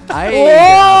 Ay,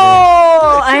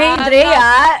 Oh! Ay, An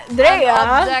Drea.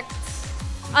 object.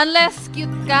 Unless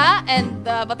cute ka and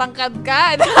batangkad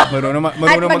ka. Marunong At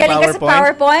mag-PowerPoint. magaling ka sa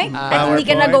PowerPoint. At hindi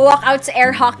ka PowerPoint. nag-walk out sa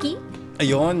air hockey.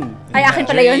 Ayun. Ay, akin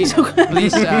pala yun.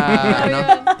 Please,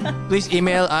 please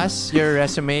email us your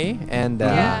resume and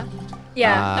Yeah.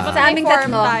 Yeah. Dapat Sa may aming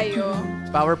form tatlo. tayo.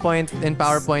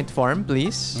 PowerPoint form,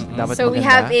 please. Dapat So we maganda.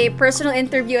 have a personal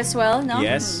interview as well, no?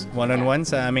 Yes, one-on-one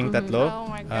sa aming tatlo. Oh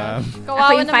my God. Ako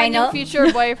Kawawa yung naman final. yung future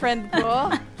boyfriend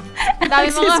ko. Ang dami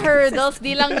mga hurdles.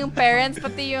 Di lang yung parents,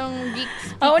 pati yung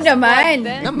geeks. Oo naman.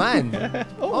 Naman.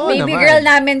 Oo Baby naman. girl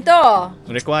namin to.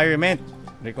 Requirement.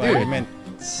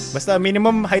 Basta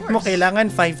minimum height mo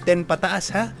kailangan 5'10 pataas,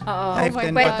 ha? Oo. 5'10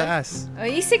 Oh my God. pataas.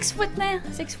 Ay, 6 foot na.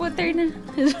 6 footer na.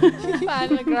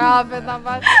 Paano? Grabe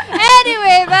naman.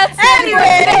 Anyway, that's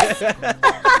Anyway,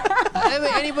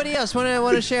 anybody else wanna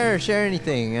share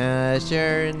anything?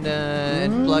 Share and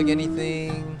plug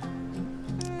anything?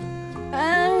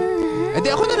 Hindi,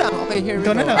 ako na lang. Okay, here we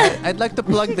Ikaw go. na lang. I'd like to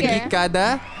plug the Sige.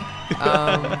 Geekada.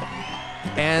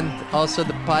 And also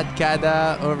the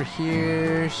Podcada over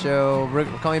here. So we're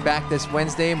coming back this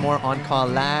Wednesday, more on call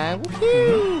live.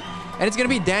 Woohoo! And it's gonna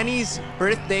be Danny's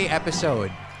birthday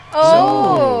episode.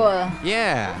 Oh!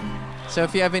 Yeah. So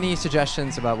if you have any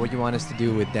suggestions about what you want us to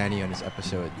do with Danny on this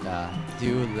episode,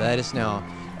 do let us know.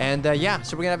 And yeah,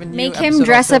 so we're gonna have a new Make him episode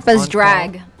dress also up as on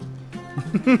drag. call.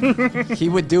 He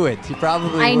would do it. He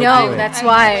probably I would know, do it. that's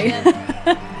why.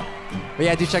 But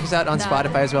yeah, do check us out on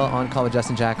Spotify as well, on Call with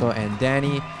Justin Jacko and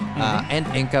Danny and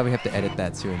Inka. We have to edit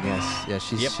that soon. Yes,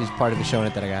 she's part of the show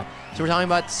na talaga. So we're talking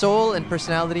about soul and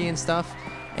personality and stuff,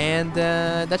 and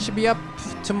that should be up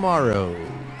tomorrow.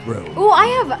 Oh, I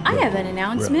have an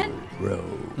announcement.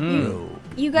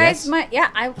 You guys Yes? might,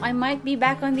 I might be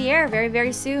back on the air very,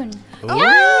 very soon. Oh!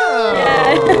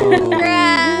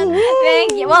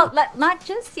 Thank you. well, not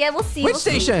just yet. We'll see. Which we'll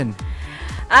see. station?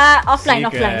 Offline.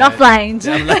 Secret.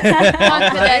 Confidential.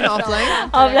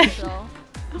 Offline? Confidential.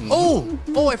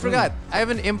 Oh, I forgot. I have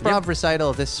an improv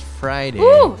recital this Friday.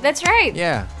 Ooh, that's right.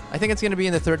 Yeah. I think it's going to be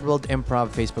in the Third World Improv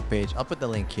Facebook page. I'll put the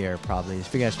link here probably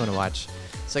if you guys want to watch.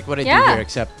 It's like what I do Yeah. here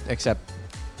except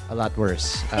a lot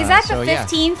worse. Is that so, the yeah.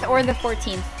 15th or the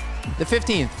 14th? The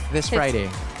 15th, this Friday.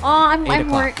 Oh, 8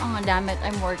 o'clock. Oh, damn it.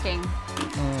 I'm working.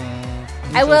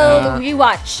 I will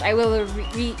rewatch. I will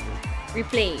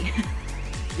replay.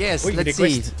 Yes, Oh, you let's see.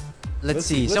 request. Let's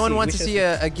see. Let's Someone see. wants to We see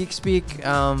a Geek Speak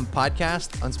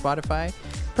podcast on Spotify.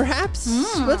 Perhaps.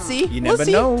 Let's see. You We'll never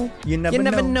see. know. You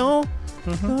never know.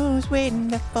 Who's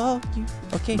waiting for you?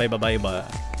 Okay. Bye. Bye.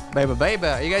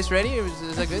 Are you guys ready?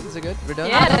 Is that good? Is that good? We're done?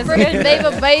 Yeah, that's Baby, good. baby,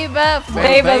 baby.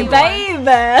 Baby.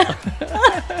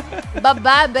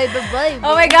 Bye-bye, baby, baby.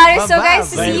 Oh my god, it's so Bye-bye, guys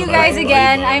to see you guys bye-bye,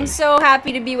 again. bye-bye. I'm so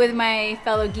happy to be with my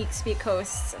fellow Geek Speak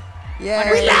hosts. Yeah.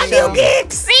 We love you,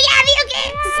 geeks. We love you,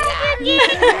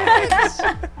 Geeks!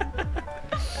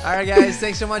 All right, guys.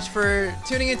 Thanks so much for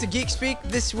tuning into Geek Speak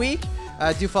this week.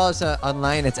 Do follow us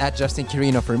online. It's at Justin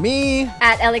Quirino for me.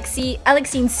 At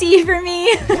Alexine C for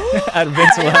me. At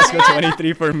Vince Velasco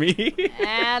 23 for me.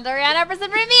 And Oriana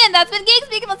Person for me, and that's been Geek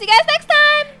Speak, and we'll see you guys next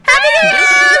time.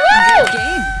 Good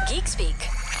game. Geek Speak.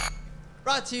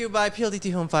 Brought to you by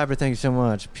PLDT Home Fiber. Thank you so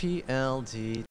much. PLDT.